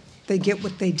 good, they get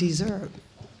what they deserve.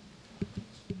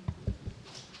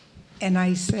 And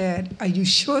I said, are you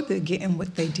sure they're getting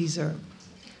what they deserve?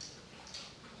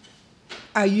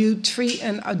 Are you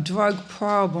treating a drug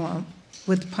problem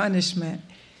with punishment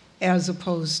as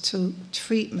opposed to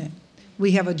treatment?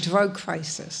 We have a drug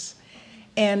crisis.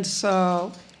 And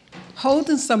so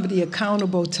holding somebody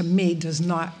accountable to me does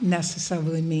not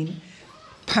necessarily mean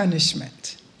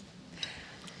punishment.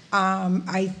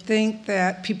 I think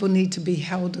that people need to be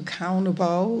held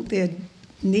accountable. There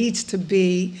needs to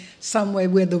be some way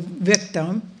where the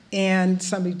victim, and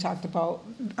somebody talked about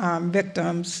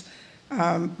victims,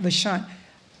 Rashawn.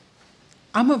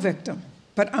 I'm a victim,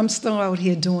 but I'm still out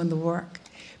here doing the work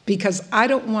because I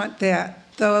don't want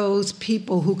those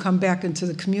people who come back into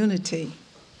the community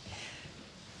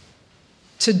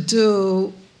to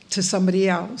do to somebody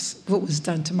else what was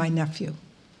done to my nephew.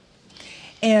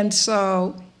 And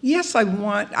so, yes, I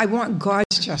want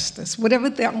God's justice, whatever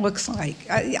that looks like.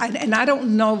 And I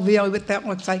don't know really what that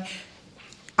looks like.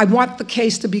 I want the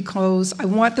case to be closed. I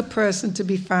want the person to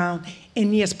be found.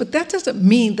 And yes, but that doesn't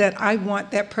mean that I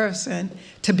want that person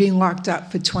to be locked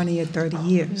up for 20 or 30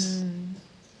 years.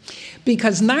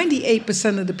 Because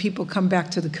 98% of the people come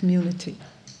back to the community.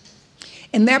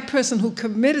 And that person who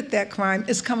committed that crime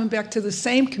is coming back to the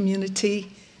same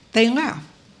community they left,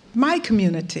 my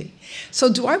community.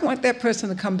 So do I want that person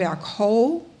to come back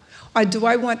whole, or do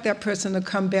I want that person to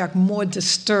come back more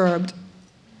disturbed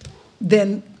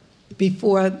than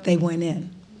before they went in?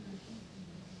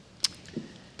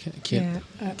 Can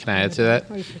I add to that?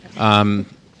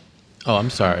 I'm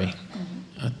sorry.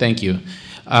 Thank you.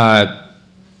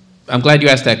 I'm glad you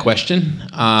asked that question.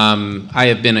 I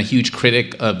have been a huge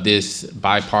critic of this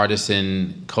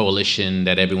bipartisan coalition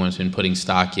that everyone's been putting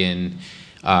stock in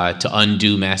to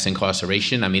undo mass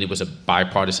incarceration. I mean, it was a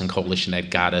bipartisan coalition that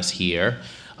got us here.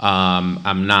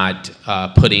 I'm not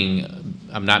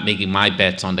making my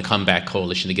bets on the comeback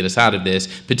coalition to get us out of this,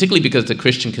 particularly because the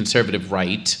Christian conservative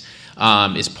right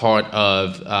is part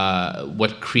of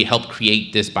what helped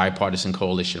create this bipartisan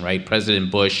coalition, right? President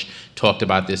Bush talked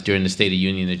about this during the State of the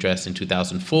Union address in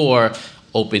 2004,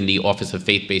 opened the Office of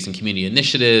Faith-Based and Community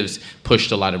Initiatives,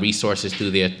 pushed a lot of resources through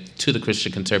there to the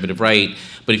Christian conservative right.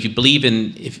 But if you believe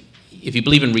in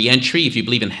re-entry, if you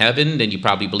believe in heaven, then you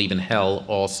probably believe in hell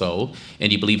also,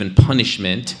 and you believe in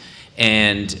punishment.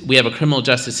 And we have a criminal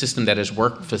justice system that has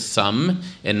worked for some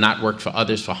and not worked for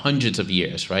others for hundreds of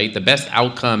years, right? The best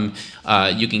outcome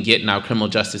you can get in our criminal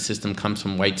justice system comes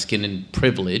from white skin and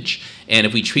privilege. And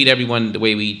if we treat everyone the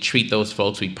way we treat those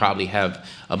folks, we probably have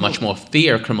a much more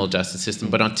fair criminal justice system.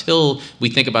 But until we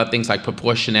think about things like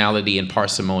proportionality and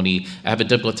parsimony, I have a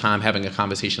difficult time having a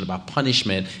conversation about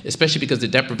punishment, especially because the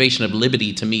deprivation of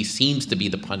liberty to me seems to be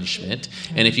the punishment.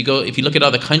 And if you look at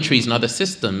other countries and other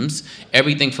systems,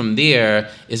 everything from there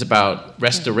is about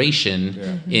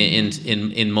restoration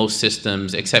in most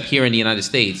systems, except here in the United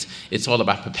States, it's all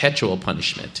about perpetual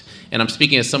punishment. And I'm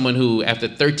speaking as someone who, after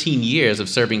 13 years of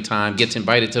serving time, gets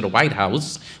invited to the White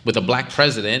House with a black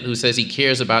president who says he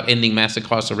cares about ending mass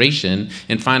incarceration,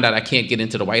 and find out I can't get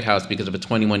into the White House because of a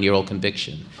 21-year-old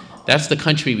conviction. That's the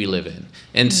country we live in.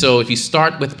 And so if you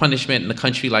start with punishment in a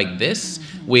country like this,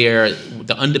 where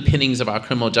the underpinnings of our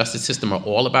criminal justice system are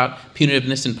all about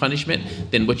punitiveness and punishment,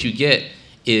 then what you get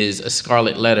is a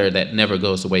scarlet letter that never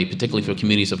goes away, particularly for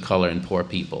communities of color and poor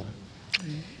people.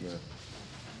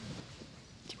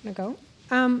 Go.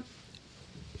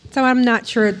 So I'm not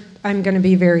sure I'm going to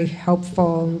be very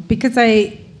helpful, because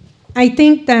I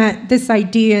think that this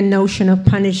idea and notion of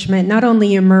punishment not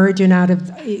only emerging out of,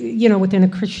 within a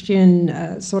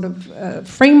Christian sort of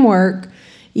framework,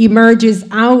 emerges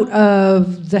out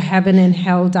of the heaven and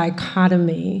hell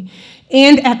dichotomy.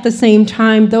 And at the same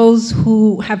time, those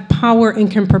who have power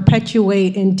and can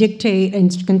perpetuate and dictate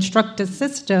and construct a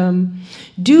system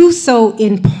do so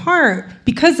in part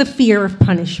because of fear of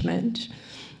punishment,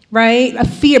 right? A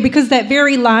fear, because that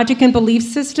very logic and belief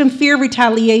system, fear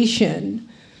retaliation,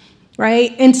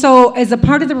 right? And so as a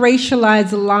part of the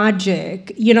racialized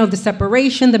logic, the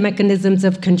separation, the mechanisms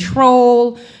of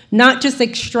control, not just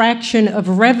extraction of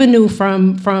revenue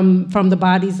from the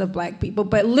bodies of black people,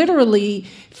 but literally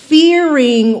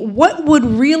fearing what would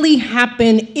really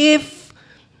happen if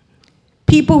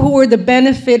people who were the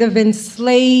benefit of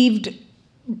enslaved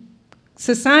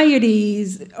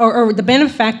societies, or the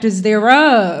benefactors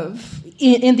thereof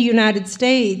in the United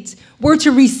States, were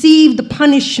to receive the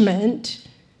punishment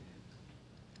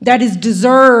that is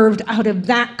deserved out of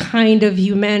that kind of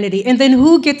humanity. And then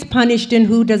who gets punished and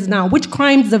who does not? Which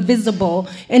crimes are visible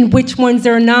and which ones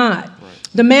are not? Right.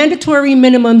 The mandatory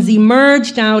minimums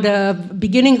emerged out of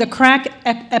beginning the crack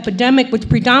epidemic, which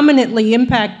predominantly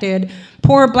impacted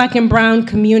poor black and brown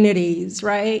communities,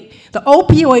 right? The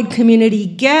opioid community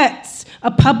gets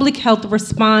a public health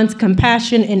response,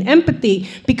 compassion, and empathy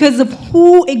because of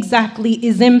who exactly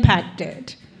is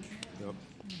impacted.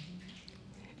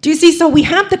 Do you see? So we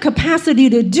have the capacity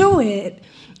to do it.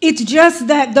 It's just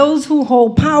that those who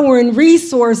hold power and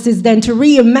resources then to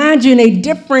reimagine a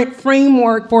different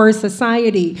framework for a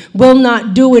society will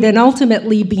not do it. And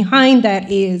ultimately behind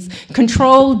that is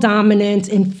control, dominance,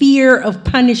 and fear of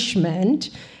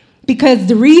punishment, because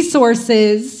the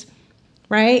resources,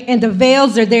 right, and the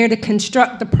veils are there to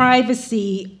construct the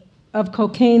privacy of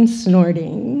cocaine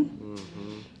snorting,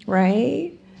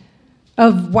 right?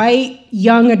 Of white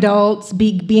young adults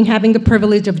having the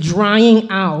privilege of drying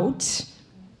out,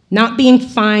 not being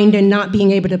fined and not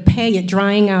being able to pay it,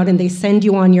 drying out, and they send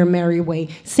you on your merry way.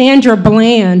 Sandra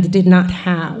Bland did not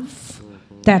have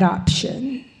that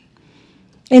option.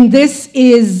 And this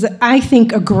is, I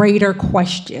think, a greater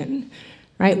question,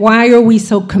 right? Why are we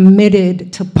so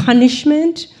committed to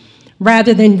punishment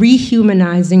rather than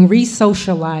rehumanizing,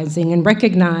 resocializing, and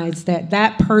recognize that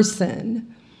that person,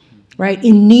 right,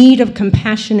 in need of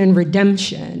compassion and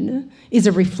redemption, is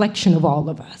a reflection of all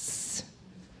of us.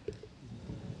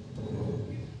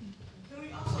 Can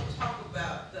we also talk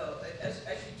about, though, as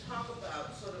you talk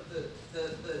about sort of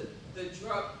the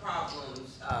drug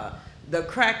problems, the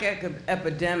crack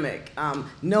epidemic,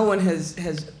 no one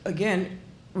has again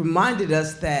reminded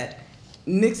us that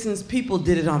Nixon's people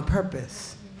did it on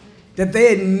purpose, that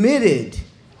they admitted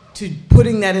to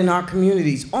putting that in our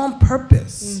communities on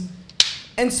purpose.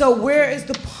 And so where is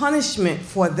the punishment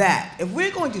for that? If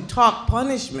we're going to talk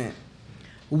punishment,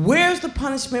 where's the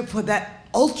punishment for that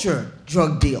ultra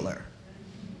drug dealer?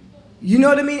 You know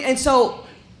what I mean? And so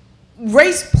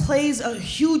race plays a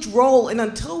huge role, and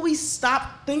until we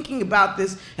stop thinking about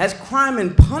this as crime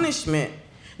and punishment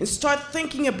and start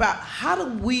thinking about how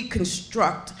do we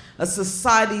construct a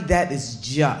society that is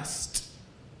just,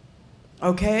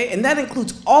 okay? And that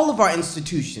includes all of our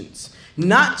institutions.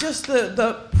 Not just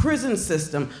the prison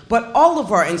system, but all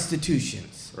of our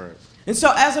institutions. Right. And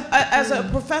so as a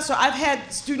professor, I've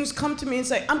had students come to me and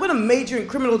say, I'm going to major in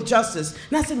criminal justice.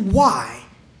 And I said, why?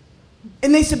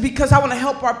 And they said, because I want to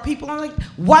help our people. I'm like,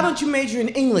 why don't you major in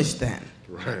English then?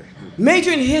 Right.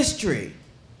 Major in history.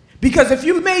 Because if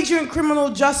you major in criminal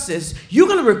justice, you're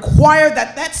going to require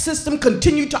that that system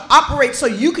continue to operate so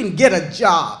you can get a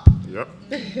job. Yep.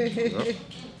 Yep.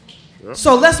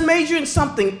 So let's major in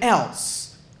something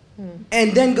else.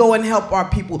 and then go and help our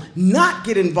people not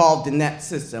get involved in that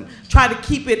system. Try to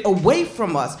keep it away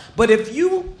from us. But if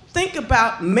you think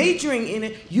about majoring in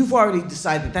it, you've already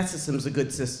decided that system's a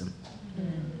good system.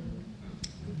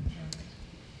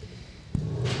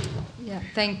 Yeah,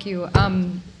 thank you.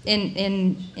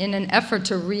 In an effort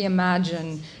to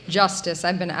reimagine justice,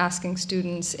 I've been asking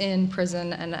students in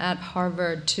prison and at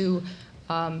Harvard to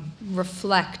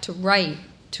reflect, to write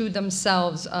to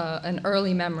themselves an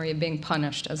early memory of being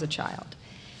punished as a child.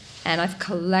 And I've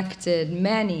collected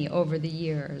many over the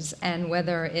years, and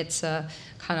whether it's a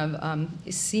kind of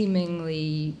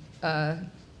seemingly,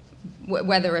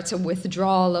 whether it's a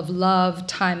withdrawal of love,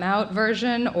 timeout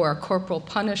version, or a corporal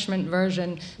punishment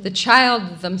version, the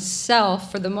child themselves,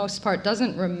 for the most part,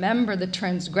 doesn't remember the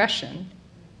transgression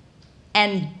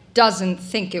and doesn't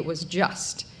think it was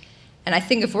just. And I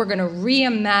think if we're going to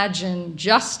reimagine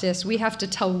justice, we have to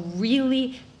tell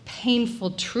really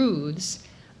painful truths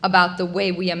about the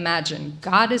way we imagine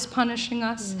God is punishing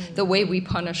us, the way we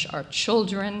punish our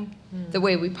children, the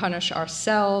way we punish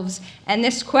ourselves. And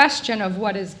this question of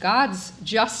what is God's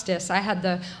justice, I had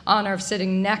the honor of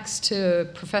sitting next to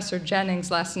Professor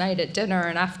Jennings last night at dinner,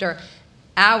 and after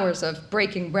hours of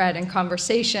breaking bread and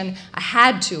conversation, I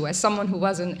had to, as someone who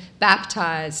wasn't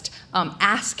baptized,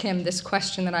 ask him this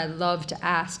question that I love to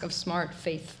ask of smart,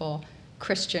 faithful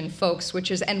Christian folks,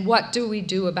 which is, and what do we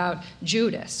do about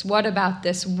Judas? What about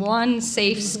this one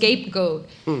safe scapegoat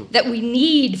that we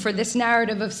need for this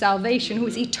narrative of salvation, who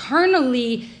is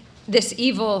eternally this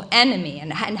evil enemy?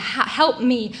 And help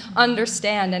me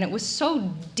understand. And it was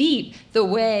so deep the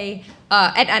way,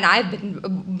 and I've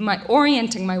been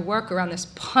orienting my work around this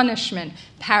punishment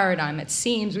paradigm. It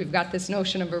seems we've got this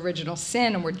notion of original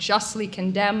sin, and we're justly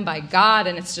condemned by God,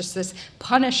 and it's just this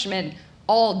punishment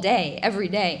all day, every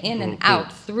day, in and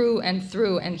out, through and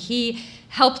through. And he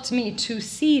helped me to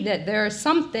see that there is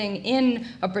something in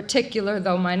a particular,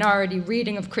 though minority,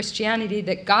 reading of Christianity,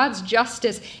 that God's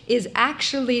justice is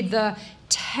actually the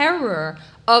terror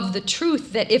of the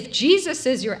truth that if Jesus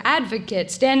is your advocate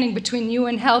standing between you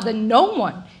and hell, then no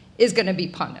one is going to be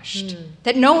punished,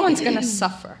 that no one's going to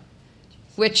suffer,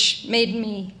 which made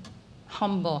me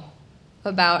humble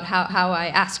about how I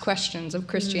ask questions of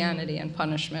Christianity and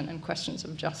punishment and questions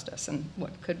of justice and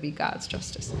what could be God's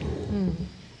justice.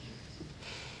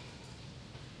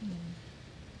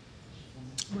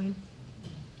 Wayne?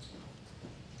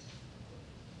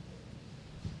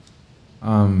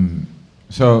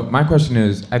 So my question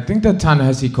is, I think that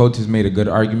Ta-Nehisi Coates has made a good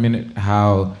argument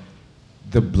how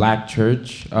the black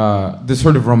church, the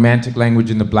sort of romantic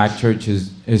language in the black church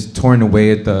is torn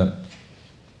away at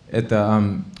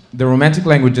the romantic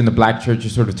language in the black church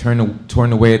is sort of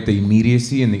torn away at the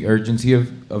immediacy and the urgency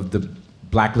of the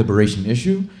black liberation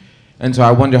issue. And so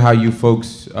I wonder how you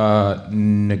folks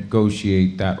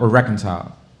negotiate that or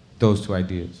reconcile those two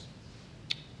ideas.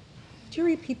 Could you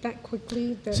repeat that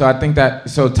quickly? So I think that,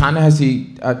 so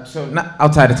Ta-Nehisi, so not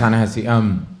outside of Ta-Nehisi,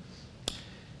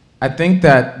 I think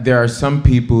that there are some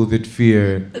people that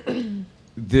fear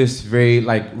this very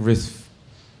like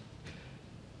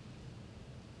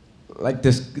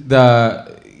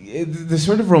the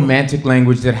sort of romantic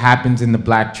language that happens in the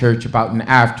black church about an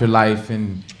afterlife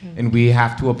and we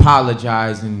have to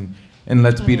apologize and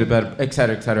let's be the better, et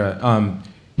cetera, et cetera.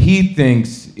 He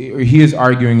thinks, or he is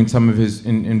arguing in some of his,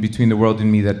 in Between the World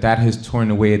and Me, that has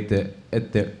torn away at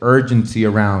the urgency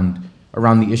around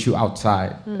the issue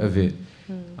outside of it.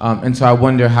 And so I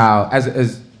wonder how,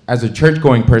 as a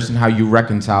church-going person, how you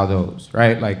reconcile those,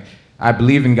 right? Like, I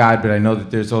believe in God, but I know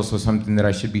that there's also something that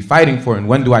I should be fighting for, and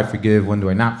when do I forgive, when do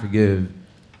I not forgive,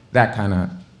 that kind of.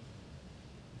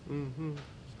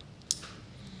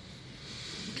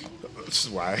 This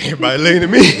is why everybody looking at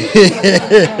me.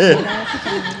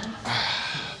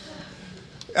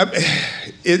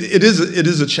 It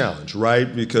is a challenge,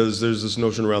 right? Because there's this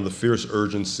notion around the fierce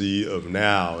urgency of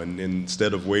now, and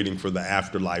instead of waiting for the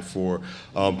afterlife for,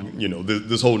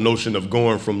 this whole notion of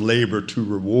going from labor to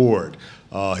reward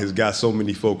has got so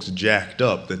many folks jacked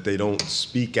up that they don't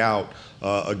speak out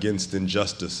against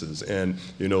injustices and,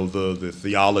 the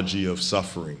theology of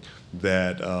suffering.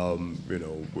 That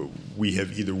we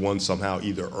have somehow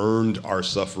either earned our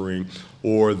suffering,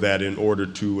 or that in order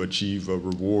to achieve a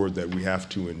reward that we have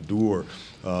to endure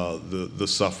the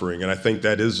suffering. And I think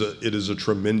that it is a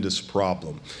tremendous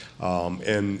problem.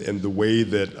 And the way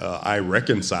that I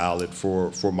reconcile it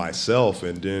for myself,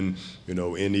 and then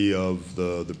any of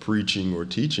the preaching or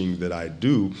teaching that I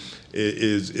do,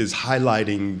 is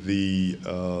highlighting the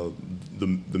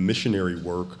missionary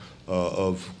work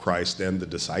of Christ and the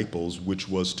disciples, which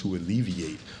was to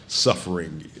alleviate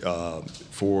suffering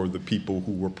for the people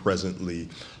who were presently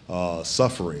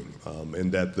suffering,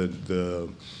 and that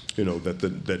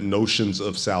that notions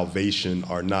of salvation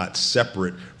are not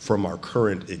separate from our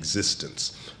current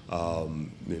existence.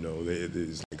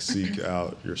 It's like seek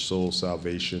out your soul's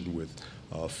salvation with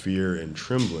fear and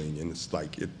trembling, and it's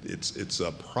like it's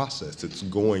a process. It's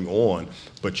going on,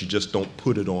 but you just don't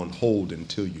put it on hold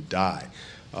until you die.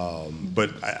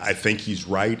 But I think he's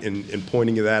right in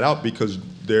pointing that out, because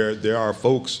there are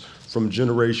folks from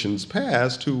generations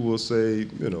past who will say,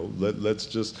 let's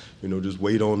just just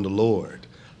wait on the Lord.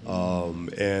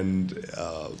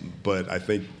 But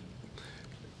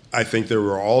I think there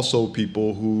are also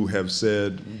people who have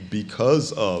said,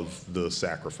 because of the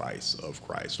sacrifice of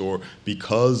Christ, or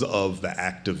because of the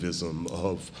activism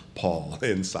of Paul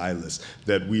and Silas,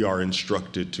 that we are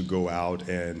instructed to go out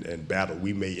and battle.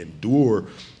 We may endure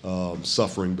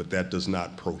suffering, but that does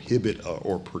not prohibit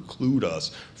or preclude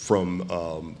us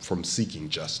from seeking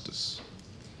justice.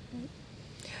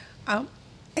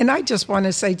 And I just want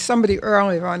to say, somebody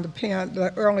earlier on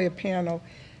the earlier panel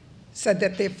said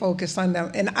that they're focused on them.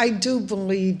 And I do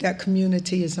believe that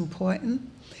community is important,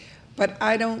 but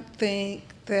I don't think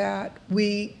that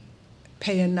we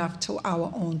pay enough to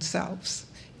our own selves.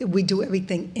 We do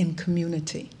everything in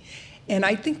community. And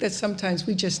I think that sometimes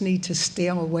we just need to stay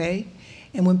away.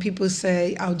 And when people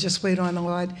say, I'll just wait on the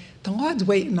Lord's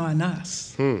waiting on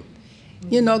us.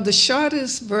 The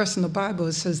shortest verse in the Bible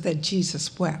says that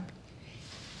Jesus wept.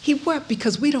 He wept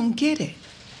because we don't get it.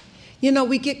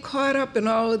 We get caught up in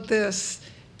all of this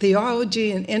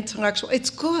theology and intellectual.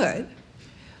 It's good,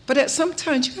 but at some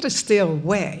times you got to stay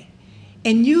away.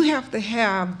 And you have to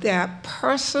have that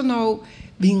personal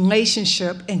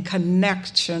relationship and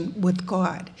connection with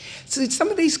God. So some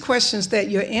of these questions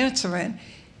that you're answering,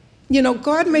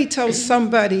 God may tell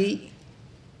somebody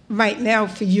right now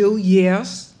for you,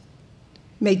 yes,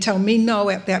 may tell me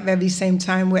no at that very same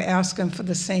time we're asking for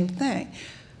the same thing.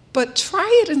 But try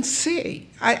it and see.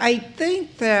 I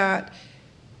think that,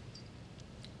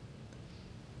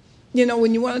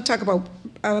 when you want to talk about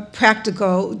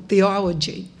practical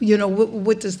theology,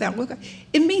 what does that look like?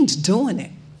 It means doing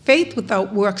it. Faith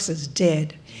without works is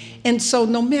dead. And so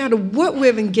no matter what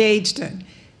we're engaged in,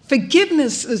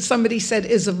 forgiveness, as somebody said,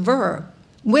 is a verb.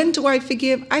 When do I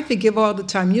forgive? I forgive all the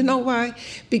time. You know why?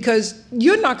 Because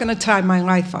you're not going to tie my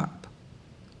life up.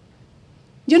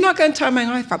 You're not going to tie my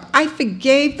life up. I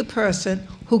forgave the person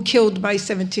who killed my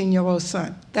 17-year-old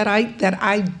son that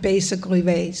I basically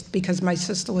raised because my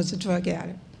sister was a drug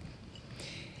addict.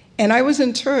 And I was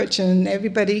in church, and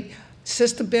everybody,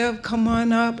 Sister Bev, come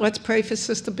on up. Let's pray for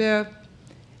Sister Bev.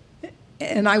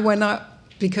 And I went up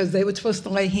because they were supposed to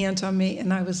lay hands on me,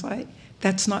 and I was like,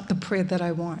 that's not the prayer that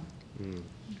I want.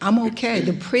 I'm okay.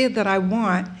 The prayer that I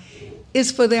want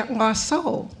is for that lost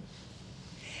soul.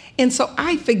 And so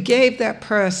I forgave that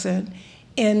person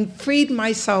and freed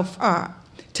myself up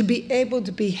to be able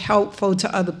to be helpful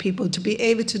to other people, to be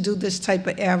able to do this type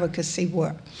of advocacy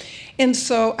work. And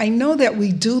so I know that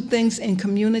we do things in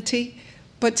community,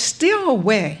 but stay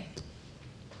away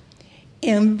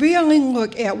and really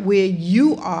look at where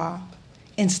you are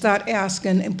and start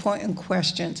asking important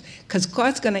questions, because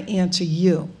God's going to answer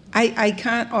you. I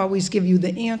can't always give you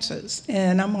the answers.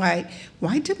 And I'm like,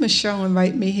 why did Michelle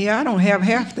invite me here? I don't have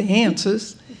half the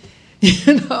answers,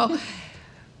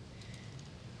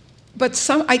 But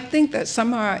I think that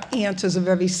some of our answers are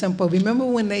very simple. Remember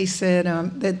when they said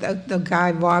that the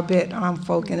guy Robert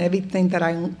Folk, and everything that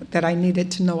I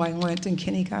needed to know I learned in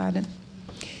kindergarten?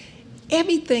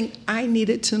 Everything I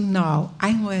needed to know,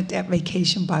 I learned at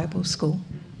Vacation Bible School.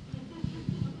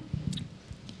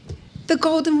 The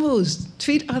golden rules: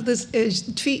 treat others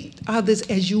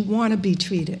as you want to be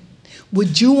treated.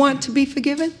 Would you want to be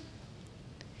forgiven?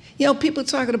 People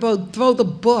talking about throw the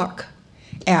book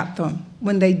at them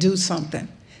when they do something.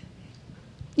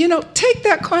 Take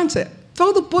that concept,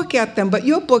 throw the book at them, but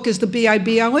your book is the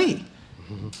Bible.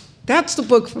 That's the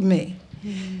book for me.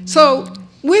 So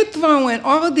we're throwing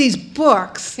all of these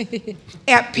books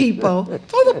at people.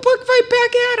 Throw the book right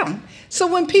back at them. So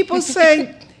when people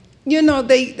say, they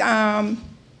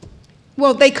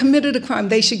committed a crime,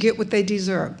 they should get what they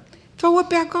deserve, throw it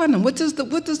back on them. What does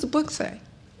the book say?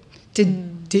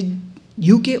 Did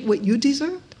you get what you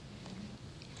deserved?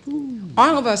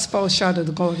 All of us fall short of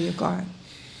the glory of God.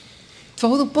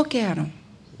 Throw the book at them.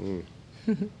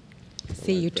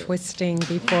 See you twisting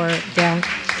before death.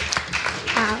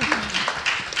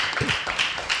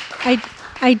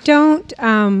 I don't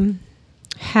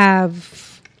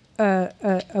have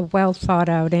a well thought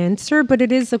out answer, but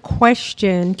it is a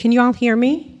question. Can you all hear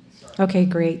me? Okay,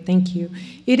 great, thank you.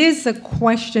 It is a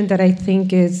question that I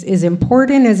think is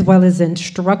important as well as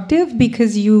instructive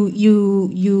because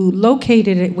you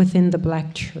located it within the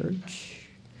Black church.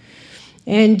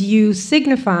 And you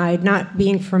signified not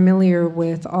being familiar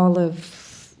with all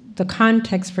of the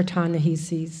context for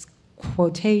Ta-Nehisi's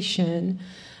quotation,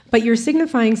 but you're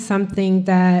signifying something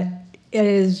that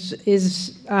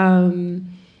is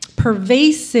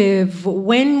pervasive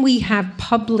when we have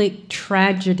public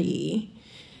tragedy,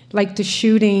 like the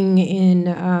shooting in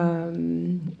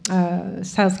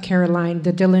South Carolina,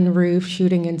 the Dylann Roof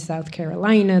shooting in South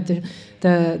Carolina,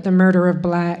 the murder of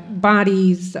Black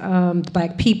bodies,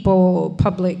 Black people,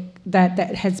 public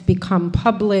that has become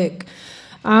public.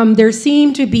 There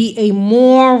seemed to be a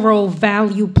moral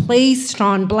value placed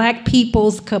on Black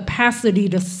people's capacity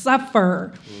to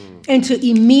suffer and to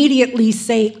immediately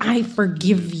say, I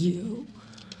forgive you.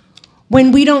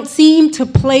 When we don't seem to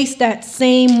place that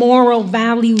same moral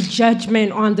value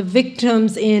judgment on the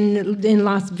victims in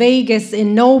Las Vegas,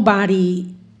 and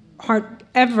nobody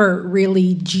ever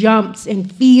really jumps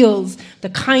and feels the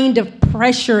kind of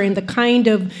pressure and the kind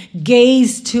of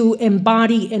gaze to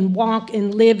embody and walk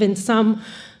and live in some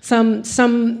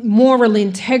moral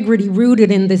integrity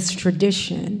rooted in this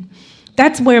tradition.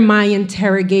 That's where my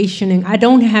interrogation, and I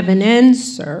don't have an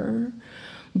answer,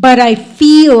 but I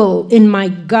feel in my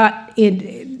gut,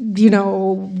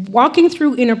 walking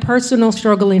through interpersonal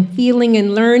struggle and feeling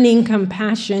and learning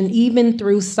compassion, even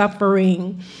through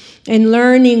suffering, and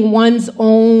learning one's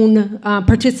own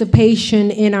participation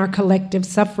in our collective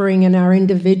suffering and our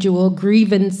individual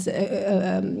grievances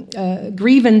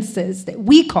that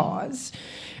we cause,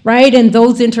 right? And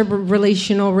those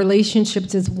interrelational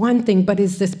relationships is one thing, but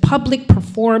is this public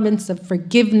performance of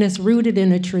forgiveness rooted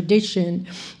in a tradition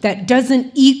that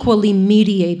doesn't equally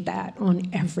mediate that on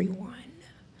everyone.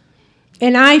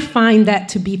 And I find that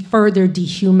to be further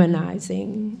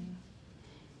dehumanizing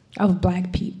of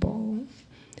Black people.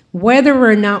 Whether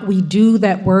or not we do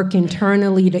that work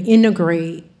internally to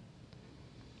integrate,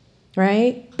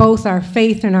 right, both our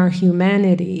faith and our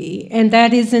humanity. And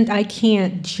that isn't, I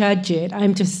can't judge it.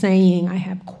 I'm just saying I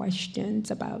have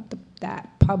questions about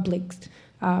that public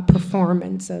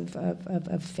performance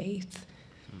of faith.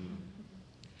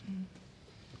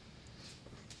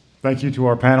 Thank you to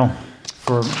our panel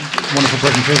for wonderful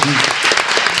presentations.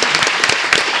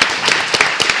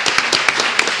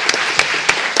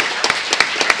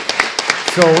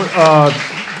 So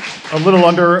a little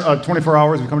under 24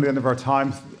 hours, we've come to the end of our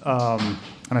time. And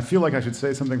I feel like I should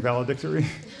say something valedictory.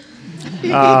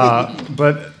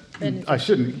 But I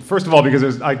shouldn't. First of all,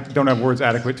 because I don't have words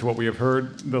adequate to what we have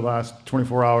heard the last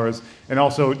 24 hours. And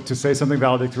also, to say something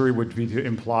valedictory would be to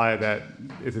imply that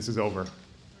this is over.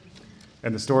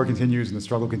 And the story continues and the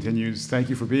struggle continues. Thank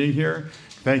you for being here.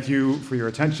 Thank you for your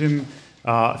attention.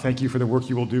 Thank you for the work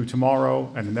you will do tomorrow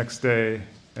and the next day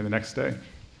and the next day.